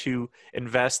necessarily to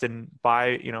invest and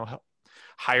buy,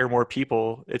 hire more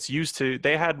people. It's used to,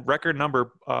 they had record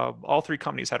number, all three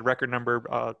companies had record number,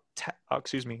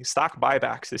 stock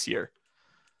buybacks this year.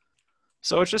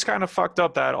 So it's just kind of fucked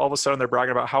up that all of a sudden they're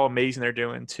bragging about how amazing they're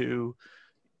doing to,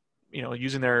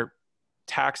 using their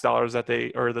tax dollars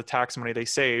or the tax money they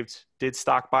saved, did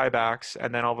stock buybacks,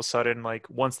 and then all of a sudden, like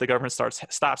once the government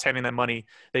stops handing them money,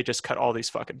 they just cut all these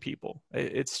fucking people.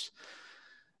 It's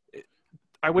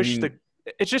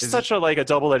just such a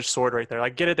double-edged sword right there. I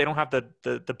get it, they don't have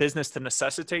the business to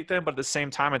necessitate them, but at the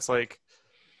same time, it's like,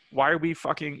 why are we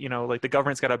fucking, like the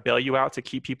government's got to bail you out to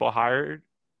keep people hired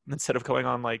instead of going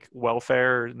on like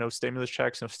welfare, no stimulus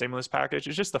checks, no stimulus package.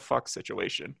 It's just a fuck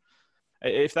situation.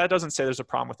 If that doesn't say there's a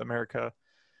problem with America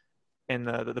and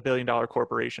the billion-dollar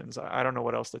corporations, I don't know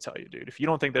what else to tell you, dude. If you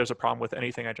don't think there's a problem with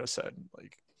anything I just said,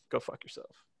 like, go fuck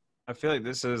yourself. I feel like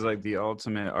this is like the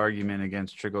ultimate argument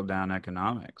against trickle-down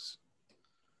economics.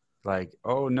 Like,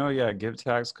 oh, no, yeah, give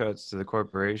tax cuts to the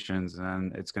corporations and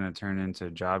then it's going to turn into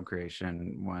job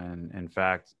creation when, in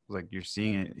fact, like you're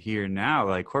seeing it here now,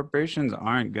 like corporations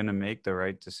aren't going to make the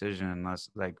right decision unless,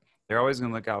 like, they're always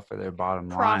going to look out for their bottom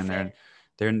line.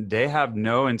 They have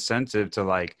no incentive to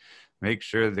like make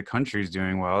sure the country's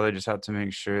doing well. They just have to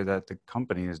make sure that the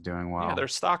company is doing well. Yeah, their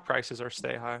stock prices are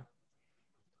stay high.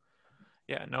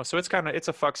 Yeah, no, so it's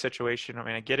a fuck situation. I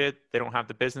mean, I get it. They don't have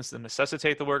the business to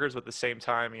necessitate the workers, but at the same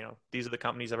time, these are the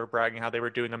companies that were bragging how they were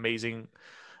doing amazing,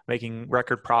 making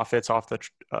record profits off the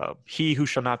he who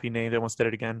shall not be named. They once did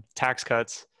it again. Tax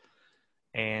cuts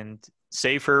and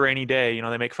save for a rainy day.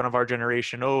 They make fun of our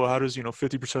generation. Oh, how does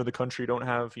 50% of the country don't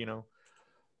have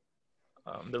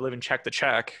they're living check to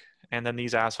check, and then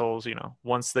these assholes,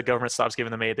 once the government stops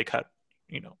giving them aid, they cut,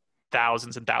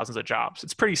 thousands and thousands of jobs.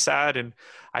 It's pretty sad. And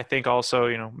I think also,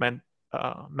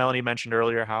 Melanie mentioned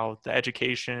earlier how the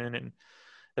education, and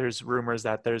there's rumors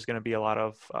that there's going to be a lot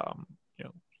of,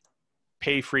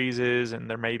 pay freezes, and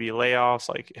there may be layoffs.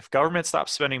 Like if government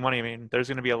stops spending money, I mean, there's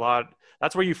going to be a lot.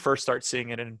 That's where you first start seeing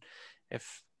it. And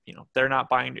if, they're not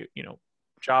buying,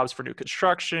 jobs for new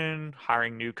construction,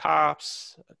 hiring new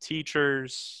cops,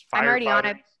 teachers,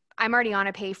 firefighters. I'm already on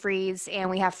a pay freeze, and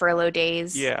we have furlough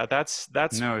days. Yeah, that's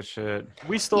no shit.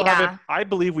 We still haven't. I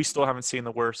believe we still haven't seen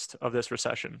the worst of this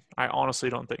recession. I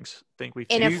honestly don't think we've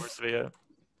seen the worst of it yet.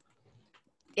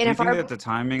 Do you think that the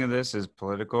timing of this is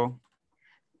political?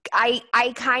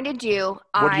 I kind of do.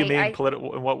 What do you mean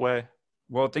political? In what way?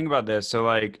 Well, think about this. So,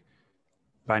 like,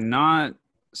 by not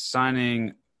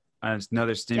signing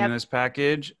another stimulus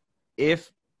package,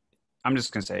 if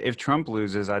Trump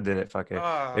loses, I did it, fuck it.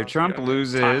 If Trump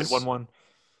loses 1-1.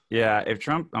 Yeah,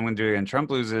 I'm gonna do it again.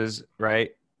 Trump loses, right?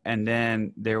 And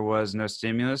then there was no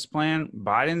stimulus plan,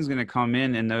 Biden's gonna come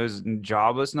in and those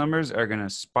jobless numbers are gonna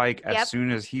spike as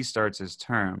soon as he starts his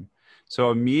term.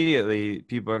 So immediately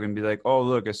people are gonna be like, oh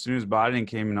look, as soon as Biden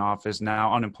came in office,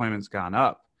 now unemployment's gone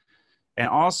up. And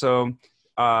also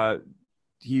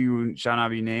he shall not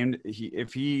be named.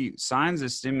 If he signs a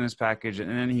stimulus package and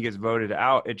then he gets voted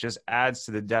out, it just adds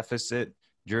to the deficit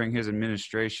during his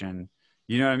administration.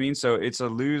 You know what I mean? So it's a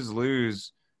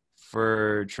lose-lose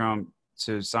for Trump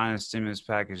to sign a stimulus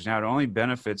package. Now, it only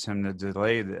benefits him to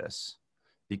delay this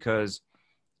because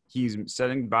he's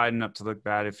setting Biden up to look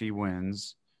bad if he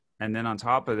wins. And then on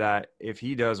top of that, if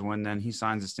he does win, then he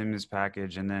signs a stimulus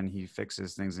package and then he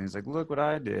fixes things. And he's like, look what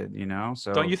I did,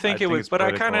 So don't you think it was, but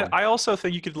I also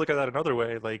think you could look at that another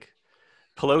way. Like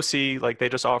Pelosi, like they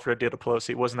just offered a deal to Pelosi.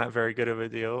 It wasn't that very good of a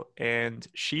deal. And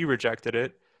she rejected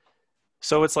it.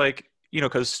 So it's like,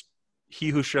 because he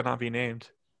who should not be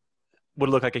named would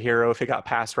look like a hero if he got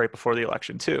passed right before the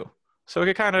election too. So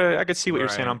I could see what you're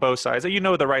saying on both sides.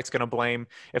 The right's going to blame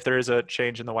if there is a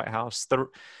change in the White House. The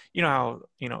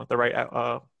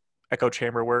right echo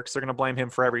chamber works. They're going to blame him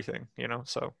for everything.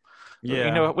 So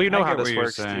yeah, we know how this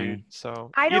works, dude.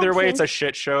 So either way, it's a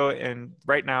shit show. And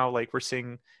right now, like we're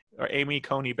seeing Amy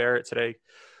Coney Barrett today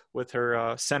with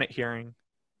her Senate hearing.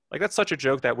 Like that's such a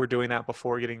joke that we're doing that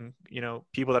before getting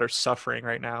people that are suffering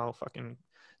right now, fucking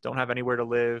don't have anywhere to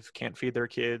live, can't feed their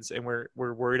kids, and we're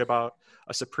worried about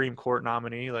a Supreme Court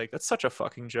nominee. Like that's such a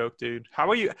fucking joke, dude.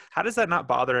 How does that not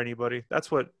bother anybody?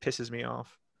 That's what pisses me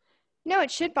off. No,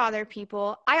 it should bother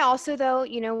people. I also, though,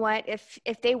 you know what? If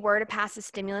they were to pass a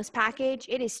stimulus package,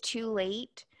 it is too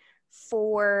late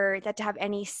for that to have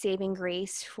any saving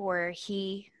grace for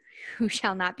he who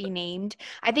shall not be named.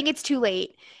 I think it's too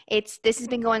late. This has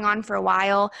been going on for a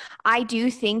while. I do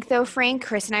think though, Frank,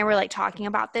 Chris and I were like talking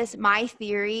about this. My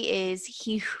theory is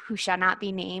he who shall not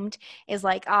be named is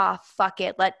like, fuck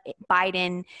it. Let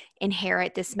Biden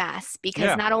inherit this mess, because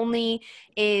Yeah. not only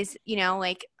is,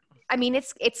 like, I mean,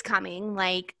 it's coming.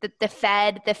 Like the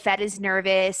Fed is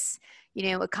nervous,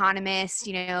 economists,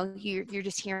 you're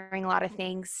just hearing a lot of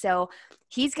things. So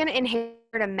he's going to inherit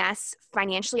a mess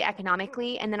financially,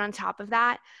 economically. And then on top of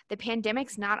that, the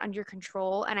pandemic's not under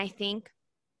control. And I think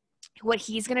what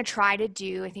he's going to try to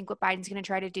do, I think what Biden's going to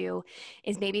try to do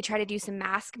is maybe try to do some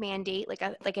mask mandate,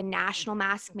 like a national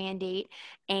mask mandate.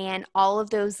 And all of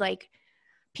those like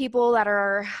people that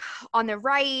are on the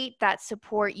right that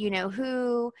support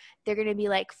who, they're going to be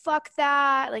like, fuck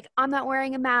that, like, I'm not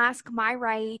wearing a mask, my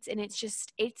rights. And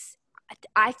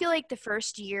I feel like the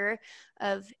first year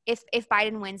of, if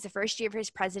Biden wins, the first year of his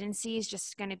presidency is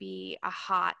just going to be a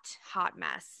hot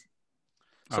mess.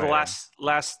 So the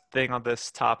last thing on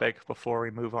this topic before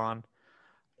we move on,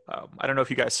 I don't know if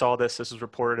you guys saw this. This was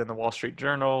reported in the Wall Street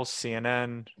Journal,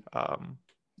 CNN,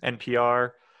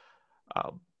 NPR.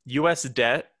 U.S.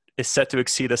 debt is set to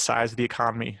exceed the size of the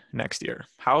economy next year.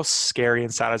 How scary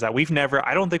and sad is that?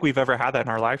 I don't think we've ever had that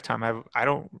in our lifetime.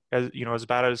 As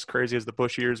bad as crazy as the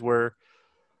Bush years were,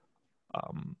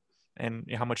 and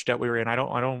how much debt we were in.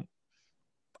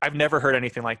 I've never heard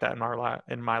anything like that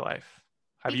in my life.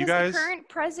 Have you guys? The current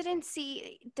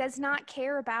presidency does not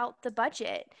care about the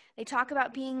budget. They talk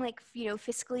about being like,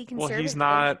 fiscally conservative. Well, he's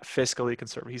not fiscally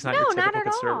conservative. He's not your typical not at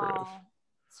conservative. All.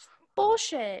 It's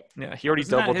bullshit. Yeah, he already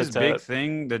Isn't doubled that his the debt. big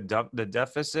thing? The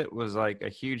deficit was like a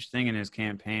huge thing in his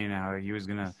campaign. How he was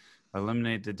gonna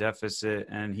eliminate the deficit,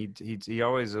 and he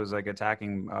always was like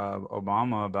attacking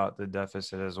Obama about the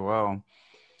deficit as well.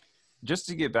 Just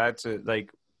to get back to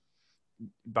like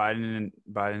Biden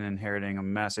inheriting a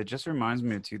mess, it just reminds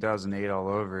me of 2008 all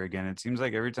over again. It seems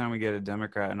like every time we get a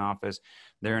Democrat in office,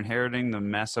 they're inheriting the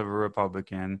mess of a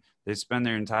Republican. They spend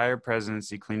their entire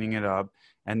presidency cleaning it up,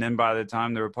 and then by the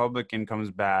time the Republican comes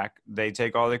back, they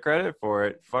take all the credit for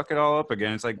it, fuck it all up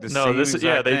again. It's like the same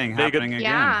exact thing happening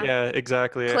again. Yeah,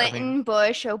 exactly. Clinton,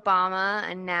 Bush, Obama,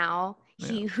 and now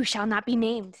he who shall not be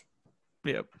named.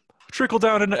 Yep. Trickle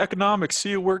down into economics.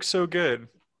 See, it works so good.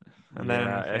 And then,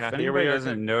 if anybody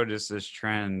doesn't notice this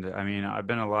trend, I mean, I've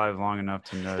been alive long enough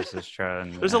to notice this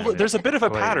trend. There's a bit of a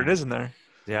pattern, isn't there?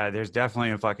 Yeah, there's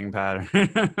definitely a fucking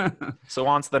pattern. So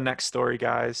on to the next story,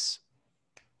 guys.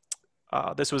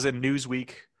 This was in Newsweek.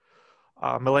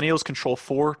 Millennials control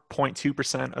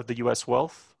 4.2% of the U.S.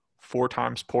 wealth, 4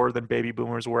 times poorer than baby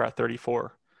boomers were at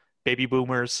 34. Baby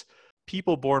boomers,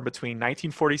 people born between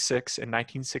 1946 and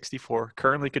 1964,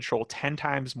 currently control 10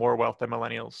 times more wealth than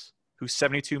millennials, whose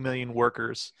 72 million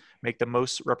workers make the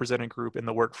most represented group in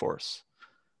the workforce.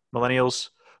 Millennials,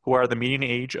 who are the median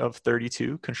age of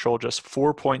 32, control just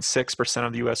 4.6%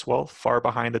 of the U.S. wealth, far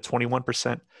behind the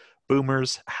 21%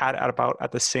 boomers had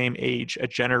at the same age a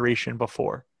generation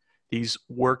before. These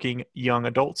working young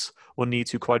adults will need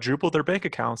to quadruple their bank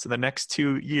accounts in the next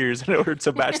 2 years in order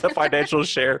to match the financial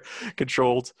share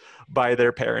controlled by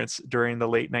their parents during the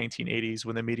late 1980s,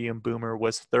 when the median boomer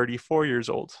was 34 years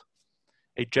old.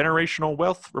 A generational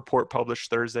wealth report published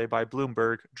Thursday by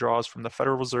Bloomberg draws from the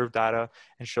Federal Reserve data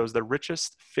and shows the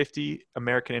richest 50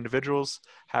 American individuals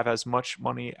have as much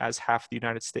money as half the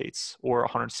United States, or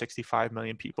 165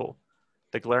 million people.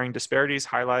 The glaring disparities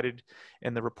highlighted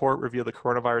in the report reveal the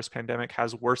coronavirus pandemic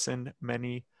has worsened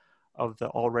many of the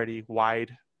already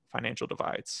wide financial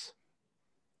divides.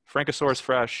 Frankosaurus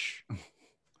Fresh.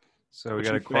 So we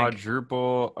got to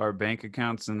quadruple our bank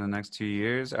accounts in the next 2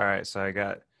 years. All right, so I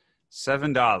got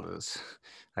 $7.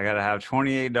 I got to have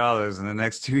 $28 in the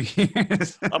next 2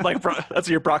 years. I'm like, that's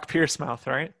your Brock Pierce mouth,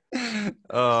 right?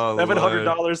 Oh,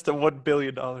 $700 to $1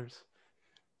 billion.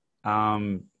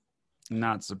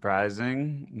 Not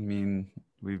surprising. I mean,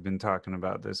 we've been talking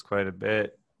about this quite a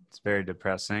bit. It's very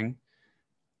depressing.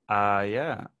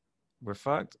 Yeah, we're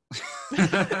fucked.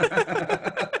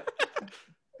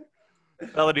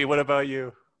 Melanie, what about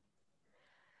you?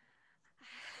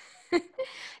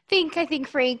 I think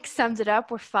Frank sums it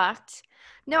up. We're fucked.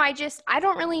 No, I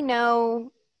don't really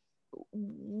know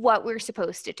what we're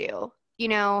supposed to do.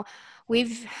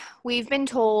 We've been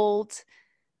told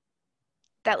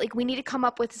that like we need to come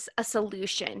up with a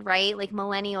solution, right? Like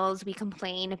millennials, we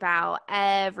complain about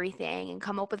everything and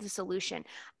come up with a solution.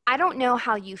 I don't know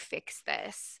how you fix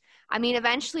this. I mean,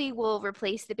 eventually we'll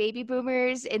replace the baby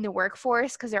boomers in the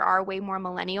workforce because there are way more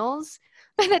millennials,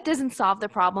 but that doesn't solve the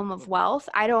problem of wealth.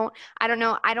 I don't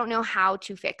know how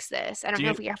to fix this. I don't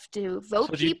know if we have to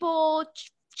vote people,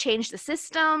 change the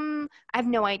system. I have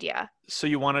no idea. So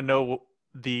you want to know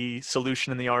the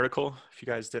solution in the article? If you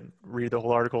guys didn't read the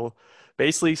whole article,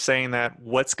 basically saying that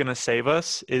what's going to save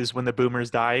us is when the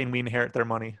boomers die and we inherit their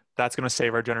money. That's going to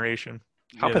save our generation.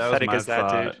 How Yeah, that was pathetic my is that,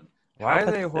 thought. dude? Why How are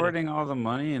they pathetic. hoarding all the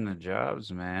money in the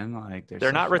jobs, man? Like They're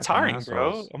so not fucking retiring, bro.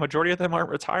 assholes. A majority of them aren't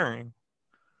retiring.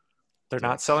 They're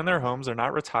not Dicks. selling their homes. They're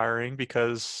not retiring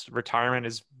because retirement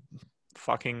is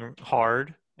fucking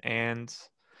hard. And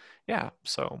yeah,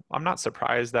 so I'm not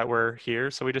surprised that we're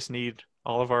here. So we just need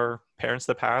all of our parents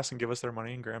to pass and give us their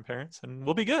money and grandparents, and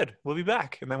we'll be good. We'll be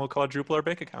back, and then we'll quadruple our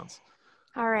bank accounts.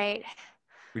 All right.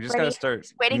 We just Ready? gotta start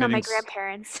Just waiting on my committing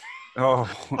grandparents. Oh,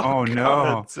 oh no.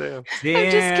 God, damn. I'm just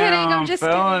kidding. I'm just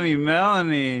felony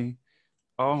Melanie.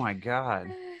 Oh my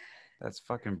God. That's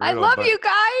fucking I brutal. love you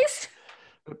guys.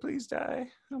 But please die.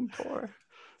 I'm poor.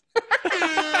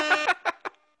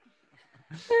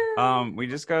 We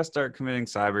just gotta start committing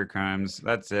cyber crimes.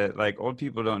 That's it. Like old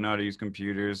people don't know how to use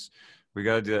computers. We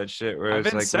gotta do that shit where I've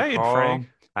it's been like saying, we call. Frank.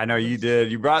 I know you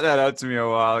did. You brought that up to me a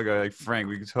while ago. Like, Frank,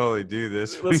 we could totally do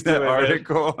this. Let's that do it, man.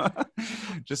 article.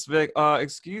 Just be like,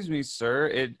 excuse me, sir.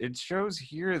 It shows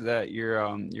here that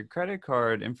your credit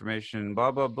card information,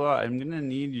 blah blah blah. I'm gonna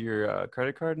need your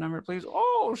credit card number, please.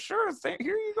 Oh, sure. Here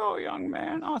you go, young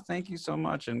man. Oh, thank you so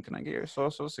much. And can I get your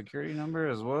social security number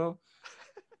as well?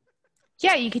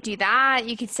 Yeah, you could do that.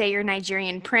 You could say you're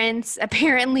Nigerian prince.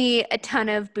 Apparently, a ton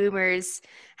of boomers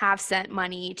have sent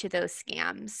money to those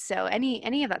scams. So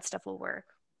any of that stuff will work.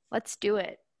 Let's do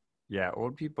it. Yeah,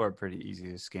 old people are pretty easy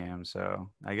to scam.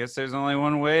 So I guess there's only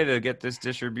one way to get this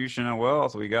distribution of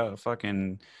wealth. We gotta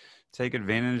fucking take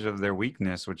advantage of their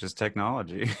weakness, which is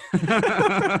technology.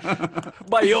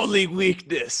 My only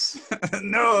weakness.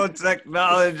 No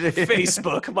technology.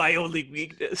 Facebook, my only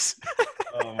weakness.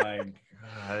 Oh my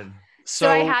God. So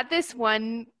I had this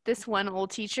one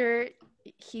old teacher.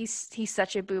 He's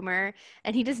such a boomer,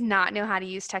 and he does not know how to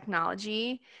use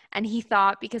technology. And he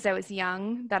thought because I was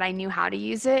young that I knew how to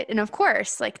use it. And of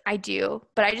course, like I do,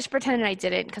 but I just pretended I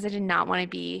didn't because I did not want to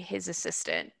be his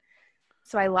assistant.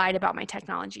 So I lied about my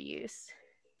technology use.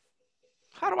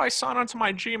 How do I sign onto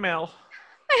my Gmail?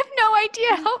 I have no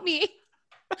idea. Help me.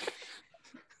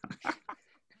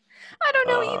 I don't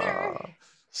know either.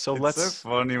 So It's so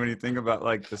funny when you think about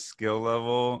like the skill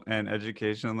level and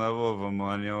education level of a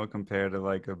millennial compared to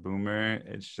like a boomer.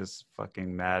 It's just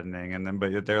fucking maddening. And then,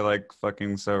 but yet they're like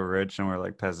fucking so rich and we're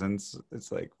like peasants.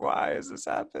 It's like, why is this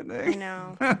happening? I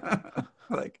know.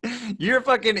 Like, you're a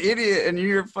fucking idiot and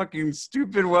you're fucking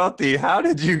stupid wealthy. How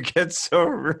did you get so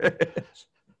rich?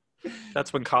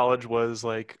 That's when college was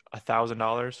like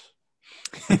 $1,000.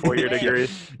 4-year degree.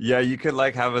 Yeah, you could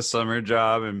like have a summer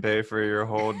job and pay for your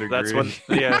whole degree. That's when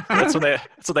that's when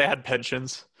they had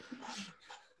pensions.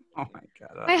 Oh my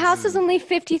God. My house is only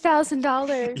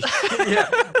 $50,000. Yeah,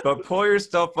 but pull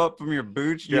yourself up from your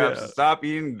bootstraps and stop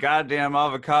eating goddamn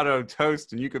avocado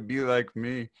toast and you could be like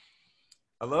me.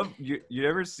 I love you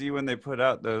ever see when they put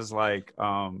out those like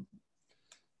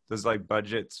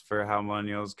budgets for how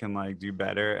millennials can like do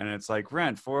better, and it's like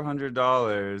rent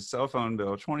 $400, cell phone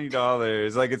bill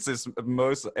 $20, like it's this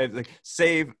it's like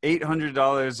save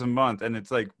 $800 a month, and it's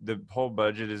like the whole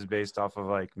budget is based off of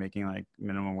like making like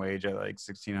minimum wage at like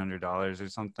 $1,600 or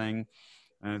something,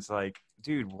 and it's like,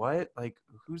 dude, what? Like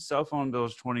whose cell phone bill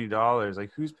is $20?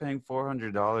 Like who's paying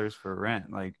 $400 for rent?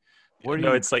 Like what?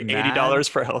 No, it's like $80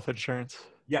 for health insurance.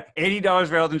 Yeah, $80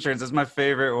 for health insurance. That's my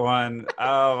favorite one.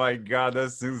 Oh my God,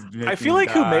 those things make I feel me like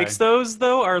die. who makes those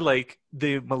though are like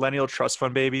the millennial trust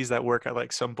fund babies that work at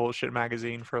like some bullshit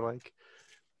magazine for like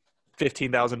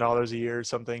 $15,000 a year or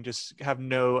something. Just have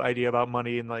no idea about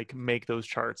money and like make those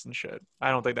charts and shit.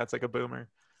 I don't think that's like a boomer.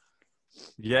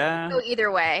 Yeah. So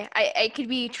either way, I could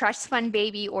be trust fund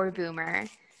baby or boomer,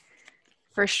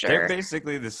 for sure. They're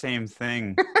basically the same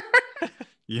thing.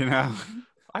 You know.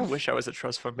 I wish I was a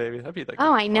trust fund baby. That'd be like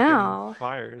I know.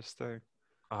 Flyers thing.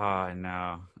 Oh, I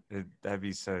know. That'd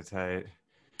be so tight.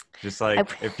 Just like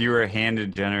if you were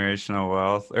handed generational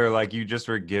wealth, or like you just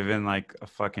were given like a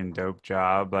fucking dope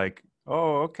job, like,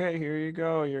 oh, okay, here you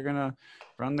go. You're gonna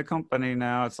run the company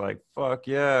now. It's like, fuck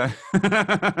yeah.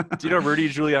 Do you know Rudy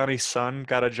Giuliani's son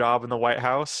got a job in the White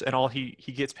House, and all he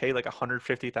gets paid like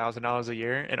 $150,000 a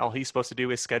year, and all he's supposed to do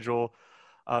is schedule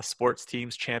sports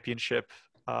teams championship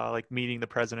like meeting the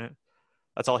president.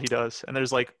 That's all he does. And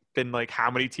there's like been like how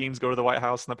many teams go to the White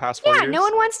House in the past 4 years? Yeah, no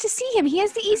one wants to see him. He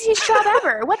has the easiest job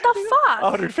ever. What the fuck?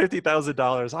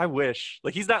 $150,000. I wish.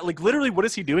 Like he's not like literally. What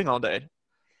is he doing all day?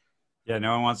 Yeah,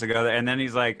 no one wants to go there. And then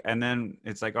he's like, and then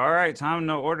it's like, all right, time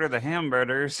to order the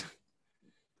hamburgers.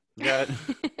 We got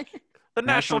The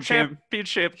national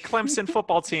championship Clemson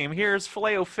football team. Here's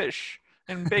Filet-O-Fish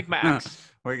and Big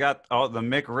Macs. We got the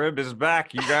McRib is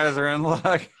back. You guys are in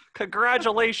luck.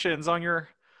 Congratulations on your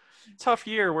tough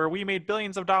year where we made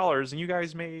billions of dollars and you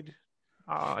guys made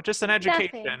just an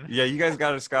education. Nothing. Yeah, you guys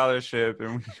got a scholarship,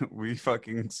 and we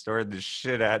fucking stored the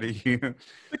shit out of you.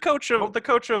 The coach of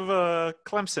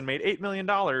Clemson made $8 million,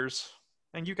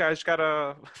 and you guys got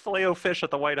a Filet-O-Fish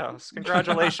at the White House.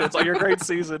 Congratulations on your great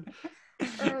season.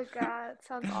 Oh God,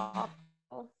 sounds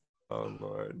awful. Oh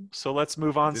Lord. So let's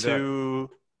move on to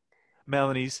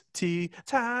Melanie's tea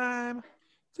time.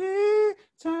 Tea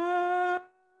time.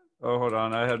 Oh, hold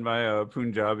on. I had my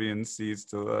Punjabi and C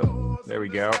still up. There we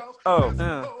go. Oh.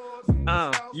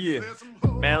 Yeah.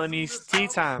 Melanie's tea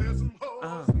time.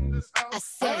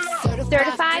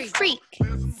 Certified freak.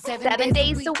 7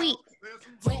 days a week.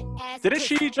 Didn't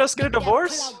she just get a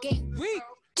divorce?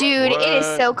 Dude, What? it is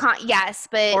so yes,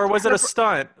 but Or was it a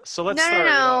stunt? So let's start.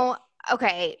 No.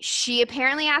 Okay, she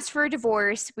apparently asked for a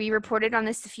divorce. We reported on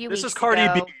this a few weeks ago. This is Cardi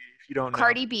B, if you don't know.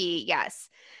 Cardi B, yes.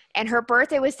 And her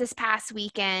birthday was this past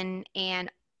weekend, and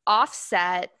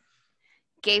Offset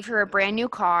gave her a brand new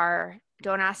car.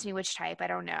 Don't ask me which type, I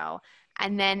don't know.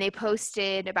 And then they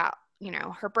posted about,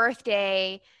 her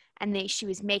birthday, and she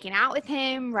was making out with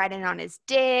him, riding on his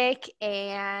dick,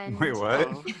 and Wait, what?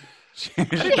 I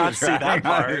did not see that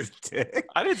part.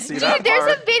 I didn't see that part. Dude,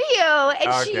 there's a video,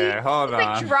 and Okay, hold like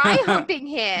on. dry humping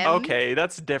him. Okay,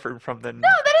 that's different from the. No,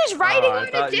 that is riding on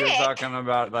I thought a you were dick. talking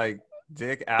about like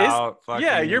dick out.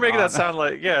 Yeah, you're making that on. sound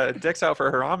like dick's out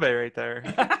for Harambe right there.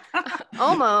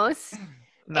 Almost.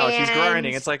 No, she's grinding.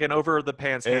 And- It's like an over the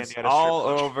pants. It's handy at a all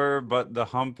strip club. over but the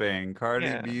humping. Cardi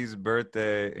Yeah. B's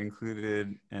birthday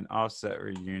included an Offset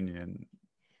reunion.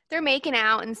 They're making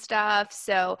out and stuff,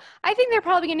 so I think they're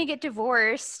probably going to get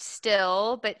divorced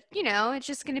still. But it's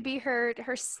just going to be her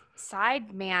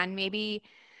side man. Maybe.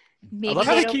 I love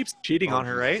how he they'll- keeps cheating on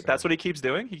her, right? Sorry. That's what he keeps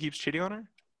doing. He keeps cheating on her.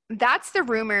 That's the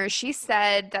rumor. She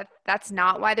said that that's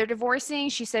not why they're divorcing.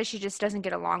 She says she just doesn't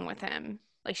get along with him.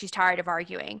 Like, she's tired of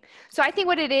arguing. So I think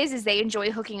what it is they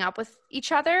enjoy hooking up with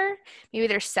each other. Maybe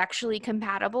they're sexually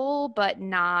compatible, but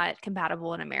not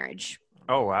compatible in a marriage.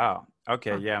 Oh wow.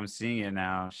 Okay, yeah, I'm seeing it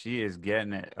now. She is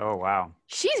getting it. Oh wow.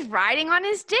 She's riding on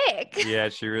his dick. Yeah,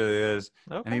 she really is.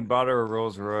 Okay. And he bought her a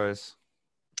Rolls Royce.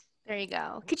 There you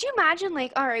go. Could you imagine,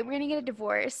 like, all right, we're going to get a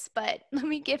divorce, but let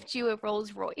me gift you a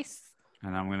Rolls Royce.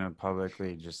 And I'm gonna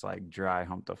publicly just like dry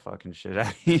hump the fucking shit out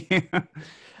of you.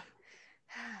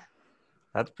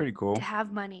 That's pretty cool. To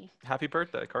have money. Happy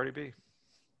birthday, Cardi B.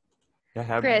 Yeah,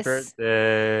 happy Chris.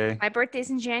 birthday. My birthday's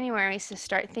in January, so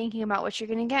start thinking about what you're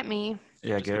going to get me.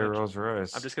 Yeah, just get a gonna- Rolls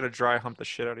Royce. I'm just gonna dry hump the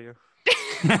shit out of you.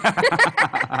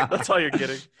 That's That's all you're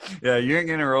getting. Yeah, you ain't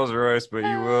getting a Rolls Royce, but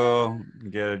you will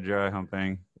get a dry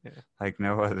humping Yeah. like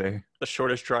no other. The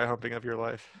shortest dry humping of your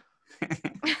life.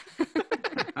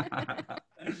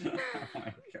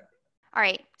 All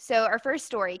right, so our first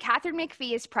story. Catherine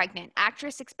McPhee is pregnant.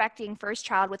 Actress expecting first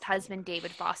child with husband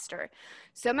David Foster.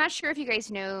 So I'm not sure if you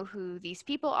guys know who these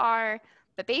people are,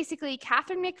 but basically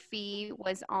Catherine McPhee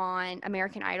was on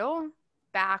American Idol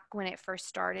back when it first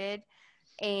started.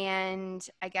 And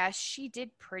I guess she did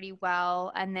pretty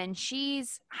well. And then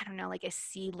she's, I don't know, like a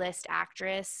C-list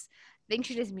actress. I think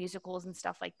she does musicals and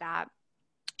stuff like that.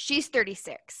 She's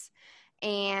 36.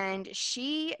 And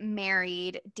she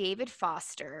married David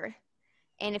Foster.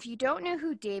 And if you don't know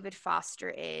who David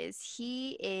Foster is,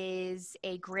 he is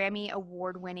a Grammy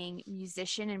award-winning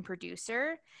musician and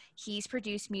producer. He's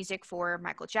produced music for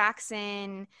Michael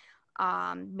Jackson,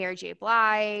 Mary J.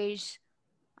 Blige,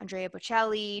 Andrea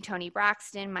Bocelli, Toni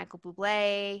Braxton, Michael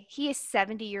Bublé. He is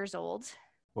 70 years old.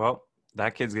 Well,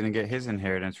 that kid's gonna get his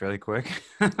inheritance really quick.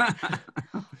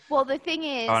 Well, the thing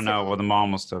is... Oh no, well the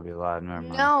mom will still be alive. Never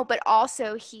mind. No, but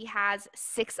also he has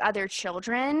 6 other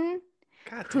children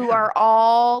God who damn. are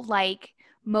all like,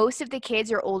 most of the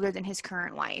kids are older than his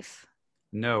current wife.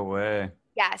 No way.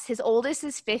 Yes, his oldest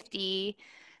is 50.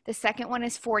 The second one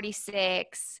is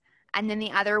 46. And then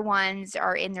the other ones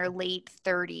are in their late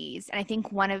 30s. And I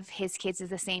think one of his kids is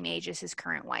the same age as his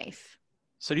current wife.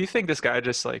 So do you think this guy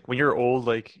just like when you're old,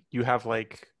 like you have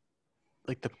like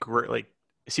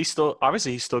is he still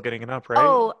obviously he's still getting it up, right?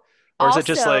 Oh, Or is it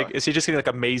just also- like is he just getting like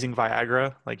amazing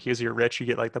Viagra? Like here's you're rich, you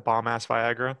get like the bomb ass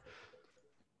Viagra,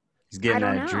 He's getting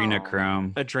I that don't know.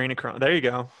 adrenochrome. adrenochrome. There you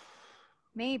go.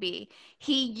 Maybe.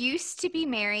 He used to be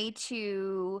married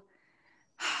to,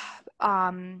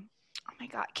 oh my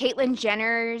God, Caitlyn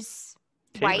Jenner's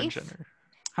Caitlyn wife. Jenner.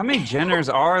 How many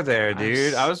Jenners are there, I'm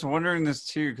dude? s- I was wondering this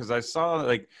too because I saw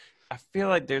like I feel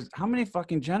like there's how many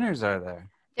fucking Jenners are there?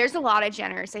 There's a lot of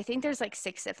Jenners. I think there's like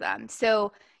 6 of them.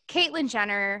 So Caitlyn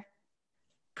Jenner,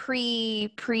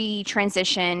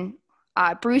 pre-transition,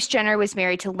 Bruce Jenner was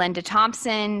married to Linda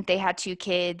Thompson. They had 2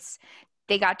 kids.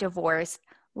 They got divorced.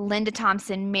 Linda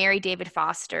Thompson married David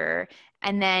Foster,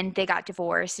 and then they got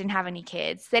divorced, didn't have any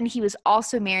kids. Then he was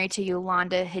also married to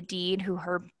Yolanda Hadid, who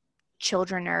her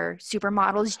children are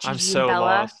supermodels, I'm Gigi so and Bella.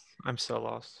 lost. I'm so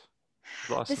lost.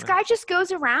 Lost This me. guy just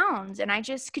goes around, and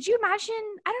could you imagine?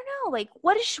 I don't know, like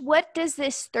what does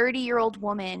this 30-year-old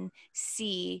woman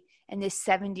see in this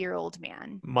 70-year-old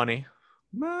man? Money.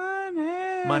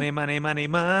 Money. Money, money, money,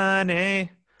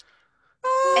 money.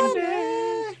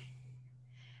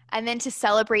 And then to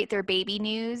celebrate their baby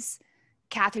news,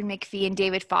 Catherine McPhee and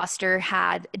David Foster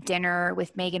had dinner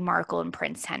with Meghan Markle and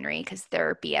Prince Henry because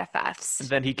they're BFFs. And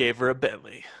then he gave her a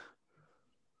Bentley.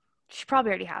 She probably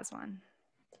already has one.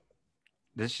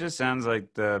 This just sounds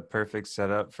like the perfect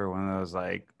setup for one of those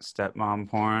like stepmom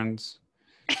porns,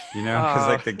 you know, because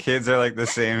like the kids are like the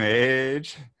same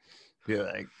age. Be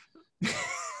like,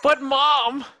 but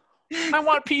mom, I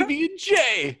want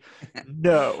PB&J.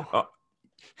 No. Oh,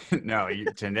 no,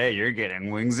 today you're getting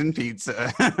wings and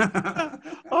pizza.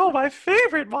 Oh, my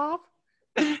favorite, mom.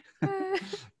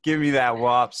 Give me that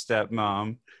wop,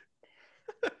 stepmom.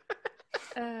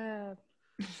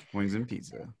 Wings and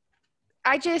pizza.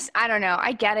 I don't know.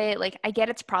 I get it. Like, I get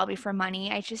it's probably for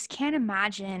money. I just can't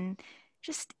imagine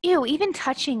even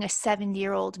touching a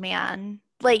 70-year-old man.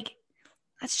 Like,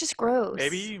 that's just gross.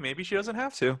 Maybe she doesn't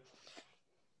have to.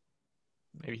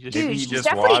 Maybe Dude, maybe she's just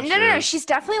definitely no. watches. She's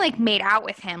definitely like made out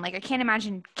with him. Like, I can't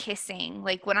imagine kissing.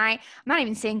 Like, I'm not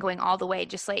even saying going all the way.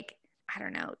 Just like, I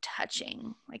don't know,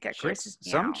 touching. Like, that grosses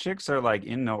me Some out. chicks are like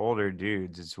into older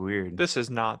dudes. It's weird. This is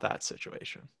not that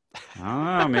situation.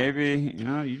 I don't know. Maybe,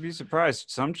 you'd be surprised.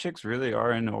 Some chicks really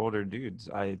are into older dudes.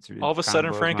 All of a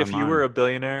sudden, Frank, if you were a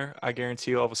billionaire, I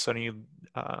guarantee you, all of a sudden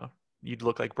you'd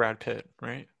look like Brad Pitt,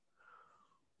 right?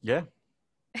 Yeah.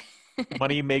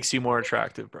 Money makes you more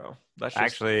attractive, bro. That's just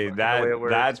actually the way it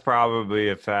works. that's probably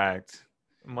a fact.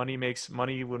 Money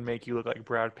would make you look like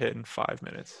Brad Pitt in 5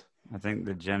 minutes. I think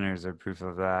the Jenners are proof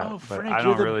of that. Oh, but Frank, I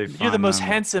don't really find you're the most them-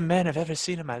 handsome man I've ever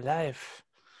seen in my life.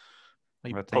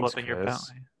 Like, Well, pull thanks, up in your Chris.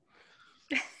 belly.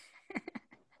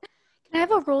 Can I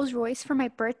have a Rolls Royce for my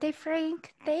birthday,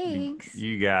 Frank? Thanks.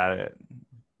 You got it.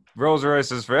 Rolls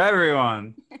Royces for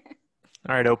everyone.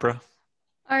 All right, Oprah.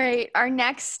 All right, our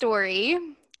next story,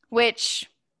 which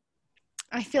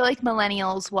I feel like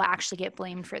millennials will actually get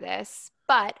blamed for this,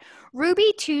 but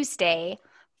Ruby Tuesday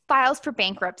files for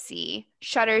bankruptcy,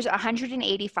 shutters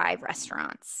 185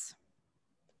 restaurants.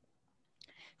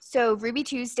 So Ruby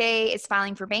Tuesday is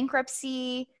filing for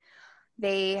bankruptcy.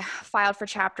 They filed for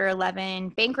Chapter 11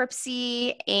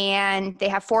 bankruptcy, and they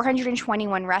have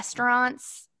 421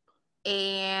 restaurants,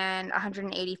 and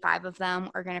 185 of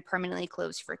them are going to permanently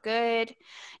close for good.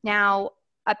 Now,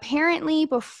 apparently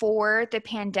before the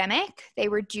pandemic, they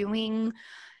were doing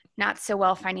not so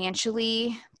well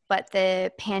financially, but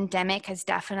the pandemic has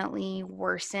definitely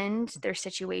worsened their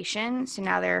situation. So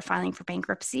now they're filing for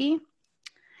bankruptcy.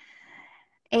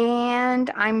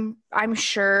 And I'm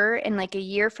sure in like a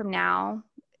year from now,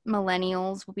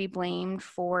 millennials will be blamed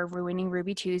for ruining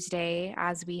Ruby Tuesday,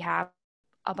 as we have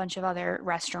a bunch of other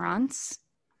restaurants.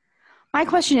 My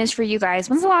question is for you guys,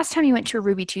 when's the last time you went to a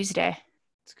Ruby Tuesday?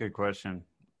 It's a good question.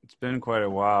 It's been quite a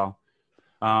while.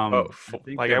 I went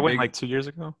big- like 2 years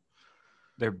ago.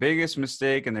 Their biggest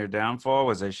mistake and their downfall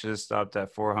was they should have stopped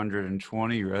at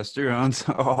 420 restaurants.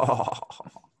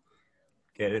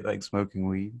 Get it? Like smoking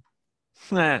weed.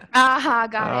 Aha,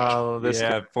 got it. Oh, this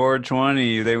Yeah,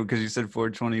 420. Because you said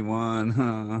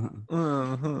 421.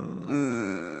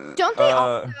 Don't they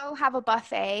also have a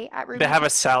buffet at Ruby? They have a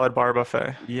salad bar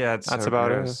buffet. Yeah, That's so about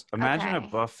gross. it. Imagine a Okay.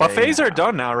 buffet. Buffets now. are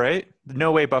done now, right?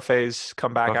 No way buffets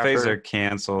come back Buffets after. are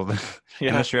canceled. Yeah.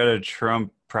 Unless you're at a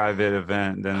Trump private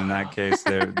event, then in that case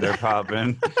they're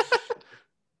popping.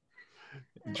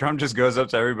 Trump just goes up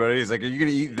to everybody. He's like, "Are you gonna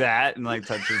eat that?" and like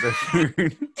touches their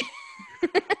food.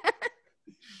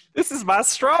 This is my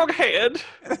strong hand.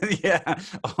 Yeah.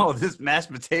 Oh, this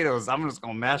mashed potatoes. I'm just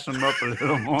gonna mash them up a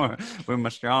little more with my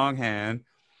strong hand.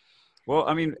 Well,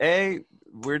 I mean, A,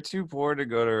 we're too poor to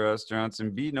go to restaurants,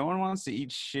 and B, no one wants to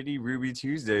eat shitty Ruby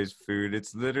Tuesdays food.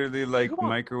 It's literally like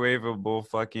microwavable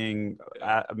fucking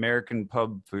American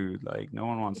pub food. Like, no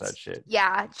one wants that shit.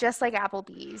 Yeah, just like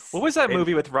Applebee's. What was that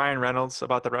movie with Ryan Reynolds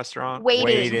about the restaurant?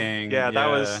 Waiting. Yeah,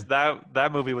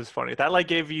 that movie was funny. That like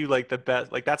gave you like the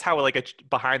best, like that's how like a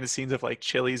behind the scenes of like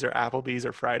Chili's or Applebee's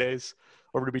or Fridays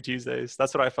or Ruby Tuesdays.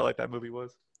 That's what I felt like that movie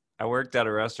was. I worked at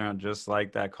a restaurant just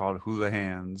like that called Hula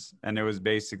Hands, and it was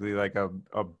basically like a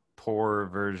poor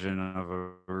version of a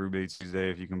Ruby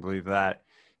Tuesday, if you can believe that.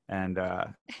 And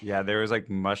yeah, there was like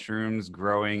mushrooms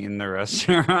growing in the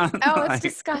restaurant. Oh, it's Like,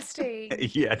 disgusting.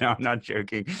 yeah, no, I'm not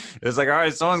joking. It was like, all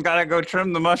right, someone's got to go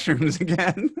trim the mushrooms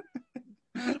again.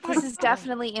 This is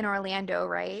definitely in Orlando,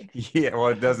 right? Yeah, well,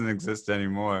 it doesn't exist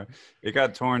anymore. It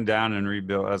got torn down and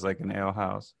rebuilt as like an ale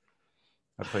house.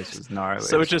 That place was gnarly.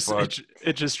 So as fuck.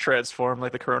 it just transformed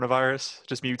like the coronavirus,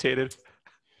 just mutated.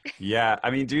 Yeah,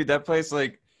 I mean, dude, that place,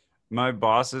 like, my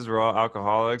bosses were all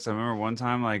alcoholics. I remember one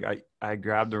time, like, I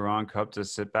grabbed the wrong cup to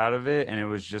sip out of it, and it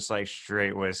was just like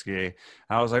straight whiskey.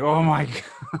 I was like, oh my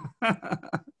god.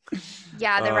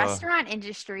 Yeah, the restaurant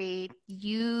industry,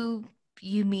 you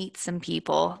meet some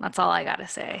people. That's all I gotta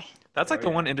say. That's like Oh, the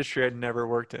yeah. one industry I'd never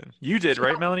worked in. You did,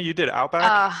 right, Melanie? You did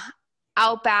Outback?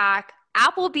 Outback,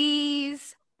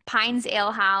 Applebee's, Pines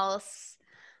Ale House.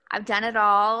 I've done it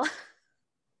all.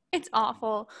 It's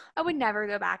awful. I would never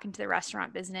go back into the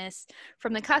restaurant business.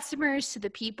 From the customers to the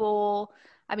people.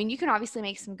 I mean, you can obviously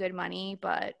make some good money,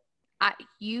 but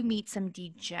you meet some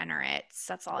degenerates.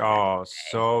 That's all I got Oh, to say.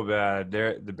 so bad.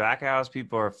 The back house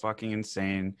people are fucking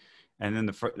insane. And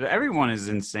then everyone is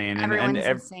insane. Everyone's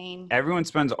insane. Everyone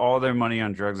spends all their money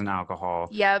on drugs and alcohol.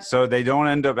 Yep. So they don't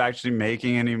end up actually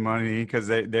making any money because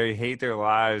they hate their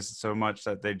lives so much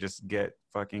that they just get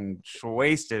fucking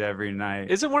wasted every night.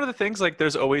 Isn't one of the things like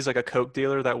there's always like a Coke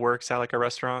dealer that works at like a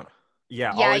restaurant?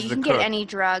 Yeah, Yeah, always you the can cook. get any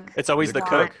drug. It's always you the want.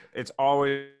 cook. It's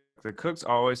always the cook's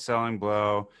always selling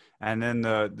blow, and then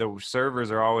the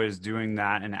servers are always doing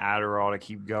that and Adderall to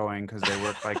keep going because they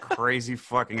work like crazy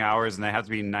fucking hours and they have to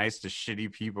be nice to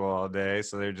shitty people all day,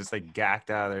 so they're just like gacked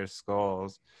out of their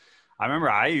skulls. I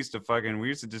remember we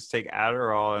used to just take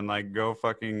Adderall and like go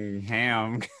fucking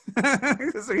ham.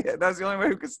 That's the only way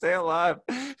we could stay alive.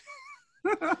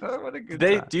 What a good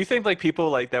time. Do you think like people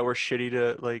like that were shitty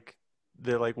to like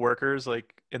the like workers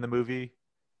like in the movie,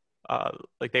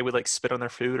 like they would like spit on their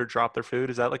food or drop their food?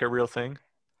 Is that like a real thing?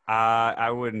 I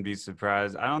wouldn't be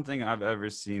surprised. I don't think I've ever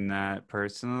seen that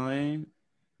personally.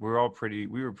 We were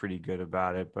pretty good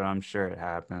about it, but I'm sure it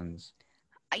happens.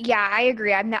 Yeah, I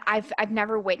agree. I've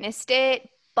never witnessed it,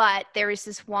 but there was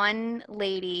this one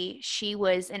lady. She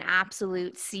was an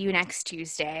absolute see you next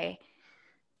Tuesday,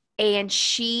 and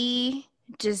she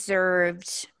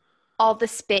deserved all the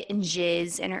spit and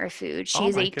jizz in her food. Oh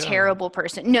She's my a God. terrible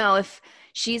person. No, if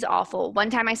she's awful. One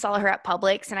time I saw her at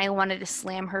Publix and I wanted to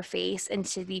slam her face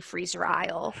into the freezer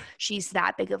aisle. She's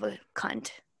that big of a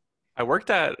cunt. I worked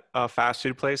at a fast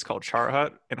food place called Char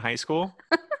Hut in high school.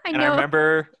 I And know.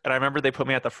 I remember they put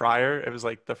me at the fryer. It was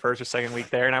like the first or second week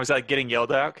there, and I was like getting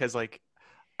yelled at because like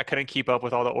I couldn't keep up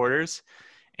with all the orders,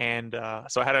 and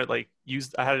so I had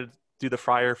to do the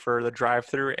fryer for the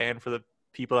drive-through and for the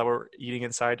people that were eating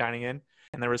inside, dining in.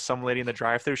 And there was some lady in the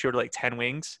drive-through. She ordered like 10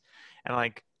 wings, and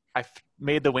like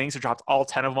made the wings and dropped all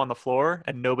 10 of them on the floor,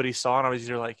 and nobody saw. And I was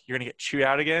either like, "You're gonna get chewed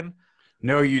out again."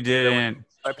 No, you didn't.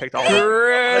 I picked all of them.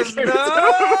 Chris,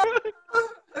 no!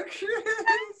 Chris.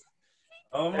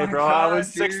 Oh my Hey, bro, God, I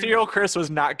was 60-year-old Chris was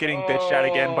not getting bitched at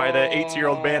again by the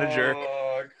 18-year-old manager.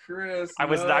 Oh, Chris, I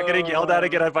was not getting yelled at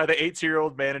again by the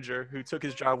 18-year-old manager who took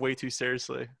his job way too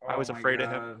seriously. I was Oh my afraid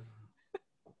of him. God.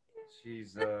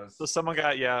 Jesus. So someone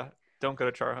don't go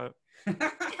to Char Hut.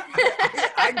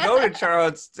 I go to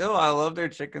Charlotte still. I love their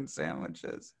chicken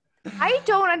sandwiches. I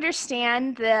don't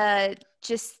understand the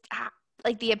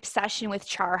obsession with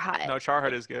Char Hut. No, Char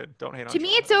Hut is good. Don't hate on To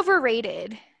me, Char it's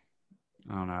overrated.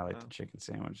 I don't know. I like Oh. the chicken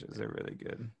sandwiches. They're really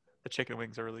good. Hut. The chicken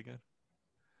wings are really good.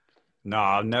 No,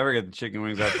 I'll never get the chicken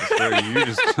wings out the store. You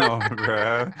just told,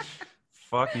 bro.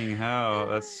 Fucking hell.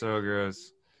 That's so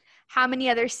gross. How many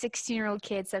other 16-year-old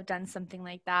kids have done something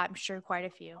like that? I'm sure quite a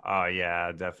few. Oh,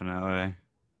 yeah, definitely.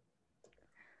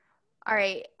 All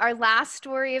right, our last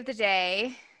story of the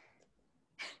day.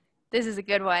 This is a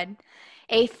good one.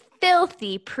 A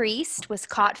filthy priest was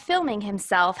caught filming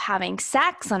himself having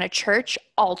sex on a church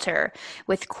altar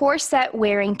with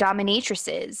corset-wearing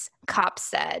dominatrices, cops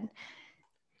said.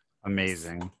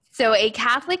 Amazing. So a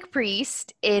Catholic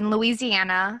priest in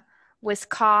Louisiana was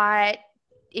caught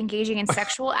engaging in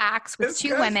sexual acts with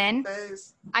two women.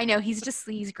 I know, he's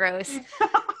gross.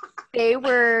 They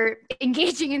were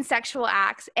engaging in sexual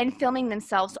acts and filming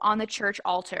themselves on the church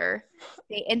altar.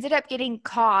 They ended up getting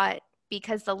caught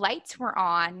because the lights were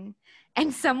on,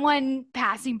 and someone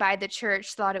passing by the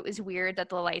church thought it was weird that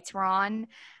the lights were on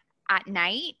at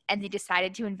night, and they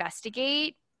decided to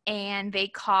investigate, and they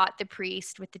caught the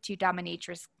priest with the two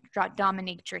dominatrixes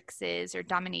or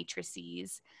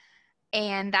dominatrices,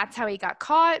 and that's how he got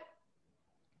caught.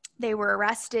 They were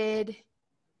arrested,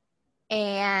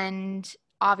 and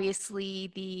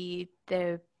obviously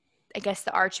the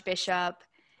archbishop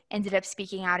ended up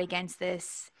speaking out against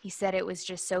this. He said it was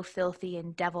just so filthy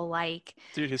and devil-like.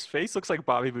 Dude, his face looks like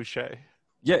Bobby Boucher.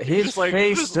 Yeah, his just like-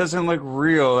 face doesn't look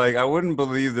real. Like, I wouldn't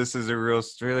believe this is a real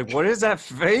story. Like, what is that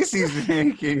face he's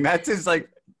making? That's his, like,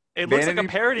 It looks like a vanity-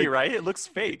 parody, like, right? It looks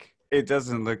fake. It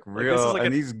doesn't look this real. is like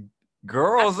And a- these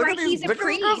girls, That's look why at these, he's a look at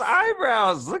these girls' priest.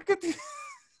 eyebrows. Look at these.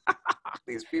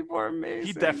 These people are amazing.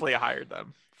 He definitely hired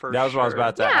them. For That was what I was sure.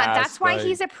 about to Yeah, ask. that's why like,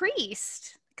 he's a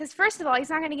priest. Because first of all, he's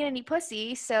not going to get any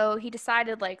pussy. So he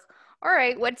decided, like, all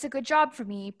right, what's a good job for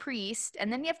me? Priest.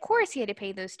 And then, of course, he had to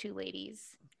pay those two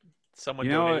ladies. Someone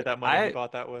You know donated what? that money he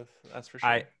bought that with. That's for sure.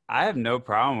 I have no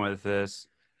problem with this.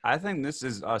 I think this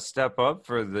is a step up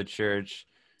for the church.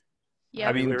 Yeah.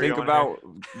 I mean, Where are we think going about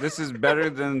this is better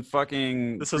than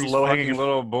fucking This is these low-hanging fucking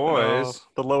little boys.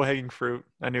 the low-hanging fruit.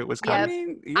 I knew it was Yeah. I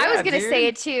coming. mean, I was yeah, going to dude. say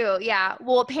it too. Yeah.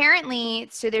 Well, apparently,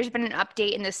 so there's been an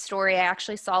update in this story. I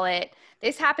actually saw it.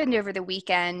 This happened over the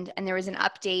weekend, and there was an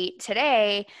update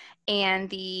today. And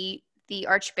the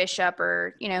archbishop,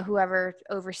 or whoever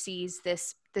oversees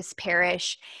this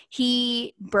parish,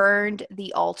 he burned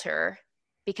the altar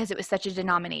because it was such a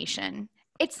denomination.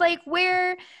 It's like,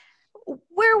 where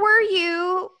were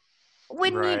you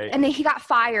when Right. and then he got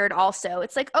fired also.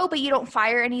 It's like, oh, but you don't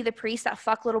fire any of the priests that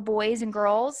fuck little boys and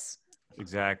girls?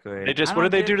 Exactly. They just I what do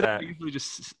don't they get do to that. them? They usually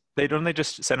just they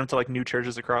just send them to like new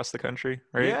churches across the country,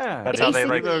 right? Yeah, That's how they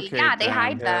like. Basically, relocate yeah, they them.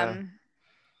 hide Yeah. them.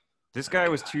 This guy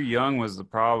was too young was the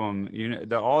problem.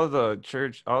 All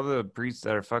the priests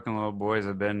that are fucking little boys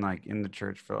have been like in the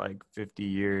church for like 50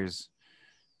 years.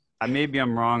 Maybe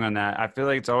I'm wrong on that. I feel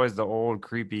like it's always the old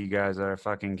creepy guys that are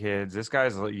fucking kids. This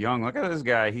guy's young. Look at this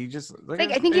guy. He just look at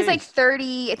I his think he's like face.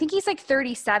 30. I think he's like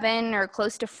 37 or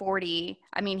close to 40.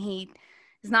 I mean, he's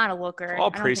not a looker. All I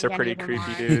don't priests are think pretty any of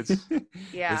them creepy are. dudes.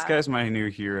 Yeah. This guy's my new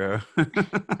hero.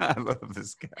 I love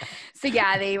this guy. So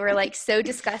yeah, they were like so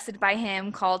disgusted by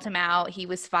him, called him out. He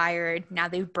was fired. Now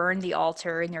they've burned the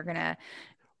altar and they're gonna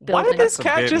Why build did this a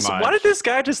cat bit just? Why much. did this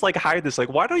guy just like hide this? Like,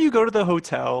 why don't you go to the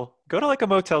hotel, go to like a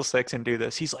Motel 6 and do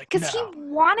this? He's like, because no. he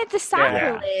wanted the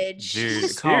sacrilege. Dude,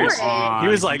 He's come for it. on. He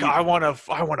was like, I want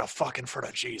to fuck in front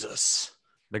of Jesus.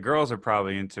 The girls are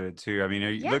probably into it too. I mean,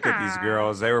 you look at these Yeah.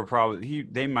 girls. They were probably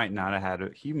they might not have had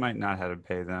it. He might not have to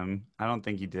pay them. I don't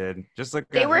think he did. Just look.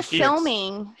 They at were his shirts.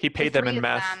 filming. He paid the them in three of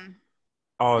meth. them.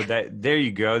 Oh, there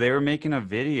you go. They were making a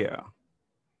video.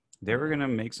 They were gonna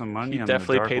make some money. He on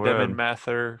definitely the dark paid web. them in meth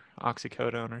or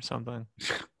oxycodone or something.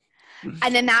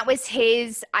 And then that was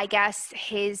his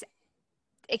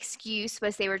excuse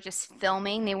was they were just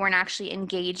filming. They weren't actually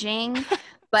engaging.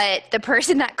 But the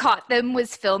person that caught them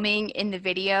was filming in the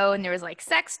video, and there was like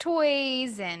sex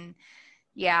toys and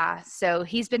yeah. So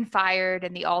he's been fired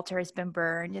and the altar has been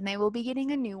burned, and they will be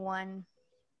getting a new one.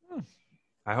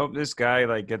 I hope this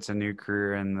guy gets a new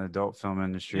career in the adult film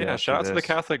industry. Yeah, after shout out to the this.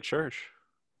 Catholic Church.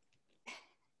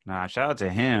 Nah, shout out to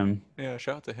him. Yeah,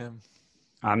 shout out to him.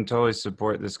 I'm totally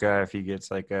support this guy if he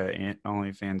gets a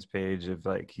OnlyFans page of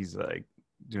he's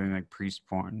doing priest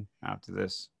porn after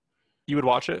this. You would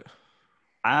watch it?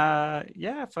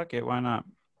 Yeah, fuck it, why not?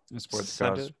 Let's support the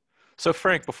Send cause. it. So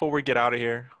Frank, before we get out of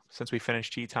here, since we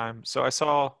finished tea time, so I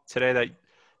saw today that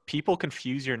people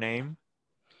confuse your name.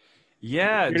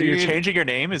 Yeah, You're dude. changing your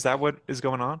name? Is that what is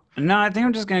going on? No, I think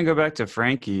I'm just gonna go back to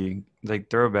Frankie,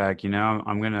 throwback.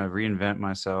 I'm gonna reinvent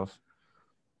myself.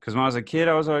 Because when I was a kid,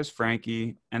 I was always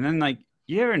Frankie, and then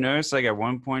you ever notice at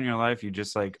one point in your life you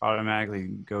just automatically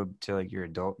go to your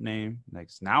adult name?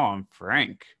 So now I'm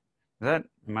Frank. Am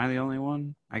I the only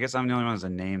one? I guess I'm the only one with a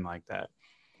name like that.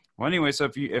 Well, anyway, so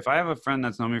if I have a friend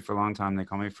that's known me for a long time, they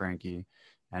call me Frankie,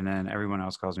 and then everyone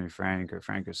else calls me Frank or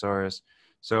Frankosaurus.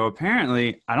 So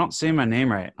apparently, I don't say my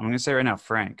name right. I'm gonna say right now,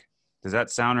 Frank. Does that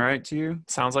sound right to you?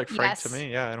 Sounds like Frank to Yes.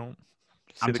 me. Yeah, I don't.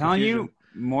 See I'm the telling confusion.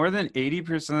 you, more than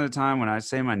 80% of the time when I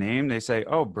say my name, they say,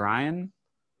 "Oh, Brian."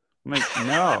 I'm like,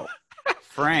 no,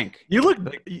 Frank.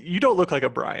 You don't look like a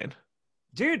Brian.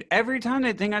 Dude, every time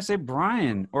they think I say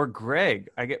Brian or Greg,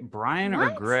 I get Brian or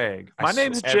What? Greg. My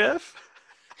name's Jeff.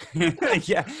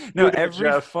 Yeah, no, Look at every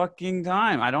Jeff. fucking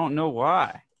time. I don't know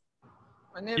why.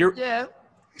 My name You're- is Jeff.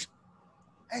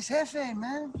 It's Hefe,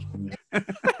 man.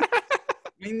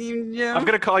 I'm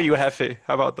gonna call you Hefe.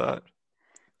 How about that?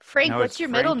 Frank, No, what's it's your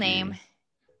middle Frankie. name?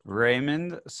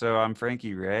 Raymond. So I'm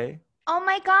Frankie Ray. Oh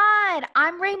my God,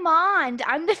 I'm Raymond.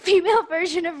 I'm the female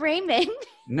version of Raymond.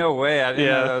 No way. I didn't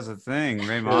Yeah. know that was a thing.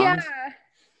 Raymond. Yeah.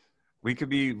 We could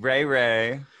be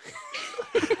Ray.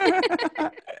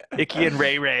 Icky and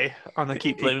Ray Ray on the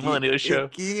Keep Blaming Millennials show.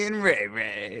 Icky and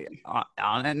Ray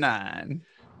on a 9.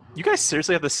 You guys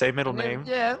seriously have the same middle My name name? is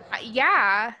Jeff.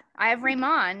 Yeah, I have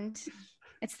Raymond.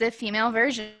 It's the female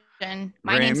version.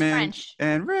 My name's Raymond French.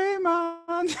 and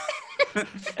Raymond.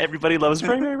 Everybody loves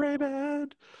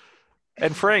Raymond.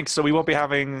 And Frank, so we won't be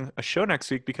having a show next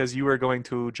week because you are going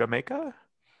to Jamaica?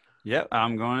 Yep,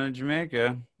 I'm going to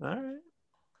Jamaica. All right.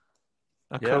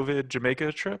 A Yep. COVID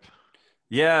Jamaica trip?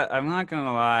 Yeah, I'm not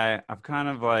gonna lie.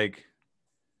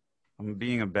 I'm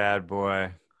being a bad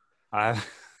boy. I'm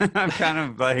kind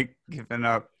of like giving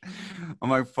up. I'm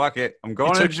like, fuck it. I'm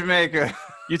going to Jamaica.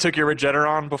 You took your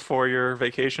Regeneron before your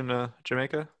vacation to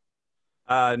Jamaica?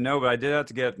 No, but I did have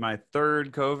to get my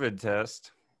third COVID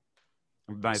test.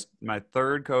 My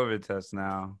third COVID test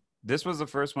now. This was the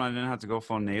first one I didn't have to go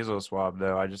full nasal swab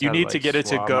though. I just You had need to get it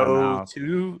to swab my go mouth.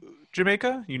 to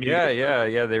Jamaica? You need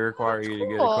Yeah. They require you to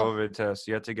get a cool. COVID test.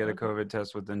 You have to get a COVID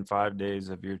test within 5 days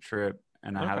of your trip.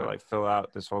 And I had to like fill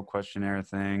out this whole questionnaire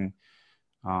thing.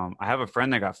 I have a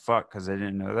friend that got fucked because they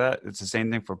didn't know that. It's the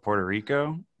same thing for Puerto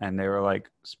Rico. And they were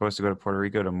like supposed to go to Puerto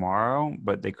Rico tomorrow,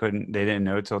 but they didn't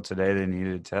know till today they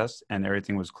needed a test and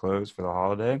everything was closed for the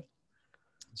holiday.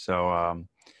 So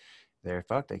they're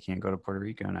fucked. They can't go to Puerto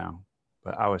Rico now.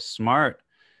 But I was smart.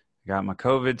 I got my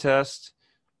COVID test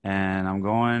and I'm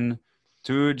going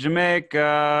to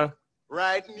Jamaica.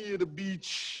 Right near the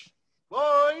beach.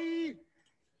 Boy.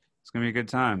 It's going to be a good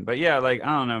time. But yeah, like,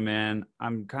 I don't know, man.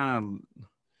 I'm kind of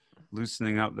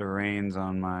loosening up the reins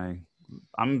on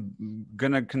I'm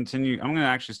going to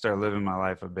actually start living my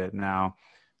life a bit now.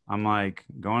 I'm like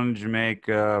going to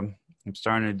Jamaica. I'm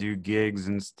starting to do gigs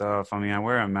and stuff. I mean, I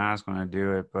wear a mask when I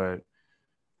do it, but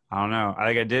I don't know.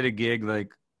 I did a gig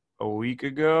like a week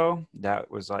ago.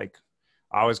 That was like,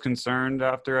 I was concerned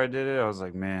after I did it. I was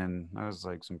like, man, I was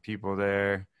like some people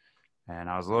there and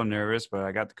I was a little nervous, but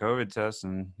I got the COVID test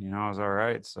and, I was all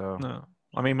right. So, No.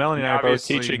 I mean, Melanie and I are both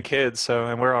teaching kids,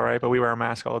 and we're all right, but we wear a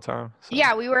mask all the time. So.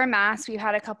 Yeah, we wear a mask. We've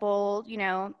had a couple,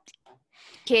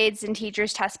 kids and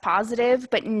teachers test positive,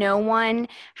 but no one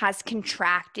has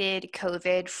contracted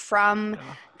COVID from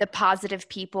the positive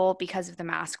people because of the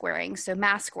mask wearing. So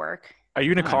mask work. Are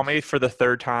you going to call me for the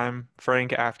third time,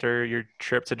 Frank, after your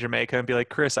trip to Jamaica and be like,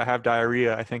 Chris, I have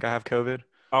diarrhea. I think I have COVID?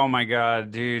 Oh my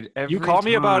God, dude. You call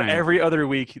me about every other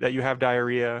week that you have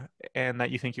diarrhea and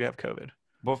that you think you have COVID.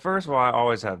 Well, first of all, I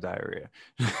always have diarrhea.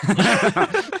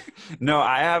 No,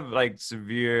 I have like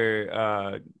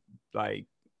severe, what do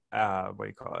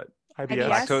you call it?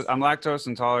 IBS? I'm lactose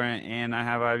intolerant and I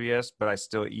have IBS, but I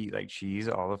still eat like cheese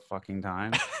all the fucking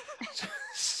time.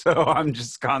 So I'm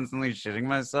just constantly shitting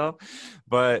myself.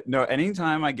 But no,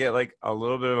 anytime I get like a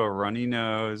little bit of a runny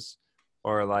nose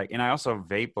or like, and I also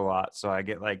vape a lot. So I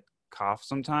get like cough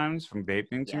sometimes from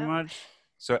vaping too much.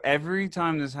 So every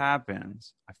time this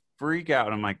happens, I freak out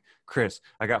and I'm like, Chris,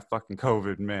 I got fucking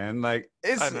COVID, man. Like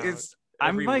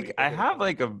I'm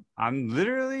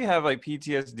literally have like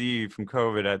PTSD from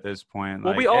COVID at this point.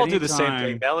 Well, like, we all do the same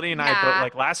thing. Melanie and I, but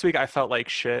like last week I felt like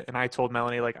shit and I told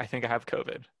Melanie, like, I think I have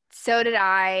COVID. So did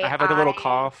I. I have like a little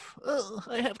cough. Ugh,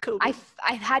 I have COVID.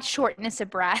 I've had shortness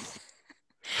of breath.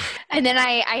 And then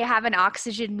I have an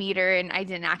oxygen meter and I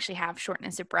didn't actually have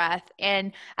shortness of breath.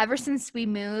 And ever since we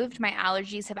moved, my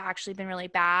allergies have actually been really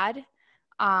bad.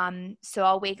 So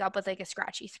I'll wake up with like a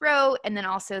scratchy throat, and then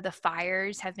also the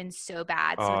fires have been so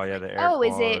bad. So the air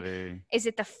quality. Is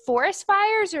it the forest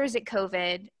fires or is it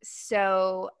COVID?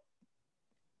 So,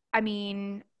 I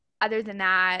mean, other than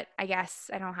that, I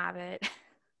guess I don't have it.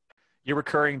 Your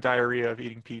recurring diarrhea of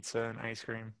eating pizza and ice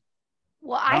cream.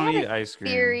 Well, I had a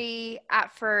theory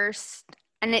at first,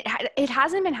 and it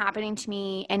hasn't been happening to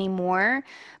me anymore,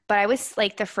 but I was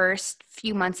like the first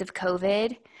few months of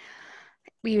COVID,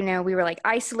 we were like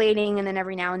isolating, and then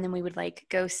every now and then we would like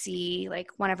go see like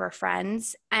one of our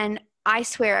friends. And I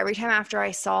swear every time after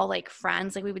I saw like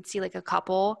friends, like we would see like a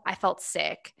couple, I felt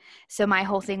sick. So my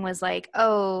whole thing was like,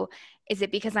 oh, is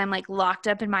it because I'm like locked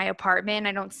up in my apartment?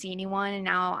 I don't see anyone. And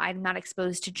now I'm not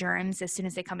exposed to germs. As soon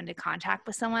as they come into contact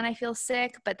with someone, I feel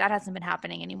sick, but that hasn't been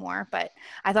happening anymore. But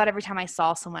I thought every time I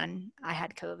saw someone, I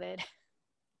had COVID.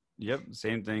 Yep.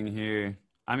 Same thing here.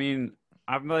 I mean,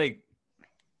 I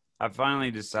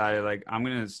finally decided like I'm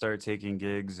going to start taking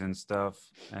gigs and stuff,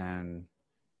 and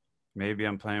maybe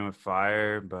I'm playing with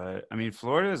fire, but I mean,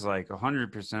 Florida is like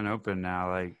 100% open now.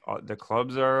 Like the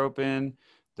clubs are open.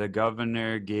 The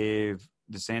governor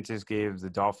DeSantis gave the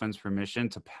Dolphins permission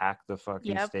to pack the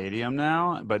fucking stadium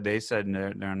now, but they said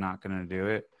they're not going to do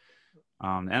it. The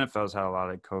NFL's had a lot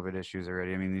of COVID issues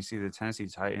already. I mean, you see the Tennessee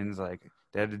Titans, like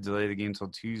they had to delay the game until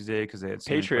Tuesday because they had so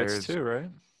Patriots too, right?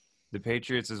 The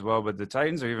Patriots as well, but the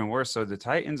Titans are even worse. So the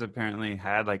Titans apparently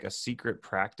had like a secret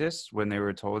practice when they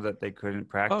were told that they couldn't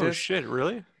practice. Oh shit,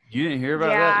 really? You didn't hear about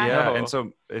that? Yeah. No.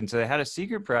 And so they had a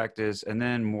secret practice, and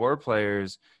then more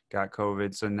players got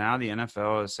COVID. So now the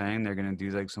NFL is saying they're going to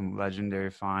do like some legendary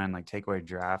fine, like take away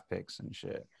draft picks and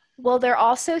shit. Well, they're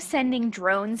also sending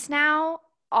drones now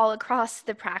all across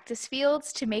the practice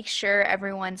fields to make sure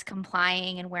everyone's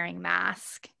complying and wearing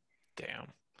masks. Damn.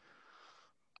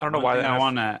 I don't know why. One thing I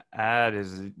want to add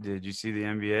is, did you see the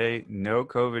NBA? No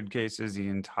COVID cases the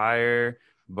entire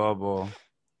bubble.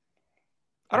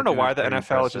 I don't know why the Pretty NFL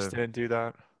impressive. just didn't do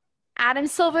that. Adam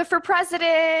Silver for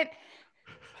president.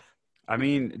 I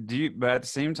mean, but at the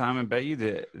same time, I bet you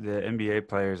the NBA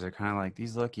players are kind of like,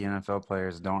 these lucky NFL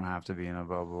players don't have to be in a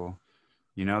bubble.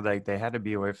 You know, like they had to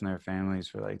be away from their families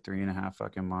for like 3.5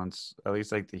 fucking months, at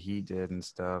least like the Heat did and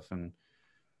stuff. And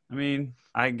I mean,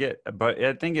 but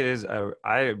I think it is,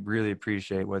 I really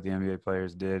appreciate what the NBA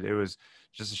players did. It was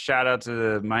just a shout out to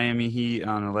the Miami Heat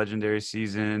on a legendary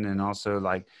season, and also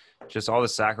like just all the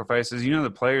sacrifices. You know,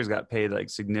 the players got paid like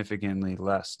significantly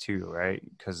less too, right?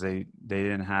 Because they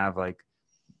didn't have like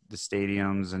the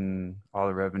stadiums and all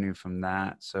the revenue from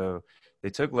that. So they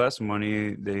took less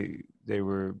money. They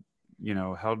were, you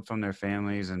know, held from their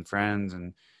families and friends.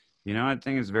 And, you know, I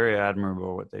think it's very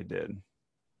admirable what they did.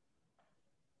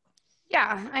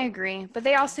 Yeah, I agree. But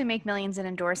they also make millions in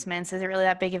endorsements. Is it really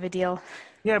that big of a deal?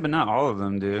 Yeah, but not all of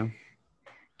them do.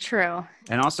 True.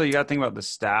 And also you got to think about the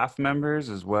staff members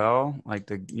as well. Like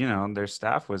their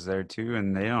staff was there too,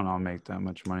 and they don't all make that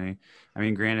much money. I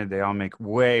mean, granted, they all make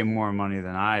way more money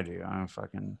than I do.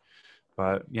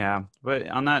 But yeah. But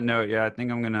on that note, yeah, I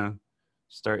think I'm going to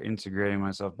start integrating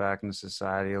myself back into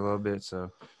society a little bit.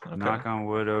 So knock on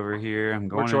wood over here. I'm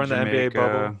going to Jamaica. The NBA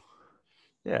bubble.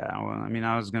 Yeah, well, I mean,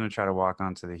 I was going to try to walk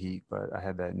onto the Heat, but I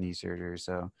had that knee surgery,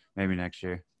 so maybe next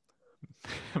year.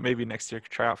 Maybe next year,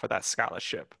 try out for that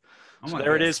scholarship. Oh So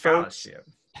there it is, folks.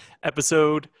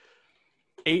 Episode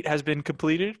 8 has been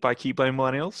completed by Keep Blaming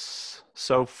Millennials.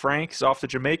 So Frank's off to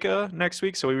Jamaica next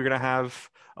week, so we were going to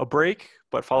have a break,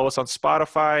 but follow us on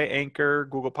Spotify, Anchor,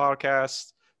 Google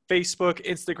Podcasts, Facebook,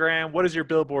 Instagram. What does your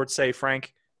billboard say,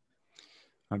 Frank?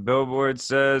 My billboard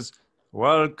says,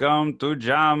 "Welcome to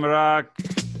Jamrock."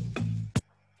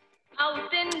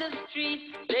 Out in the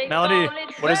streets, Melanie,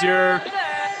 what is your...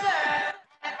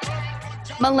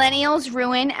 Millennials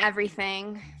ruin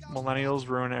everything. Millennials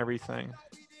ruin everything.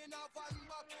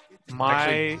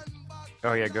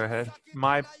 Oh, yeah, go ahead.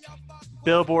 My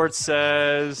billboard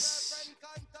says,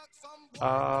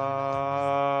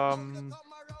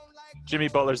 Jimmy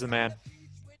Butler's the man.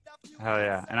 Hell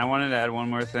yeah. And I wanted to add one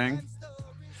more thing.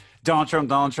 Donald Trump,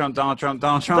 Donald Trump, Donald Trump,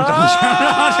 Donald Trump, Donald Trump,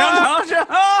 Donald Trump,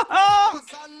 Donald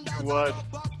Trump. What?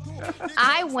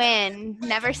 I win.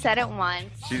 Never said it once.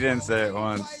 She didn't say it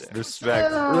once.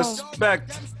 Respect.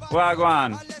 Respect.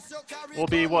 Wagwan. We'll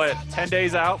be, 10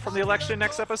 days out from the election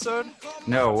next episode?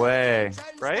 No way.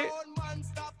 Right?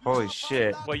 Holy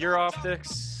shit. Well, you're off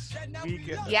this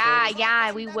week.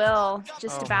 Yeah, we will.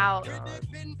 Just about. Well,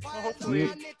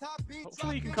 hopefully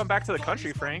you can come back to the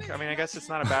country, Frank. I mean, I guess it's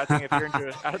not a bad thing if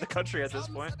you're out of the country at this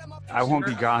point. I won't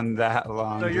be gone that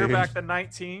long. So you're dude. back the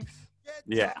 19th.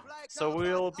 Yeah. So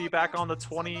we'll be back on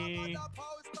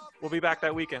we'll be back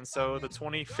that weekend. So the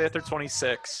 25th or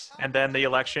 26th. And then the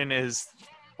election is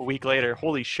a week later.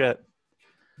 Holy shit.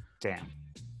 Damn.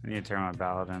 I need to turn my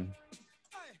ballot in.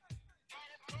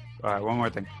 All right, one more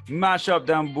thing. Mash up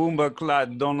them boomba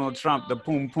clot Donald Trump, the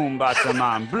poom poom bata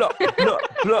man. Blah, blah,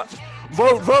 blah.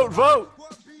 Vote, vote, vote.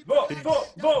 Vote,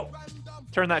 vote, vote.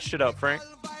 Turn that shit up, Frank.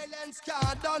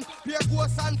 Done. Fear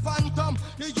ghosts and phantom.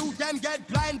 The youth them get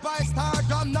blind by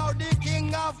stardom. Now the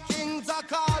king of kings are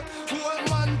called. Who a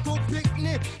man to pick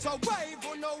me. So wave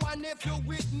on no one if you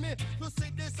with me. To see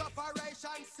this suffer.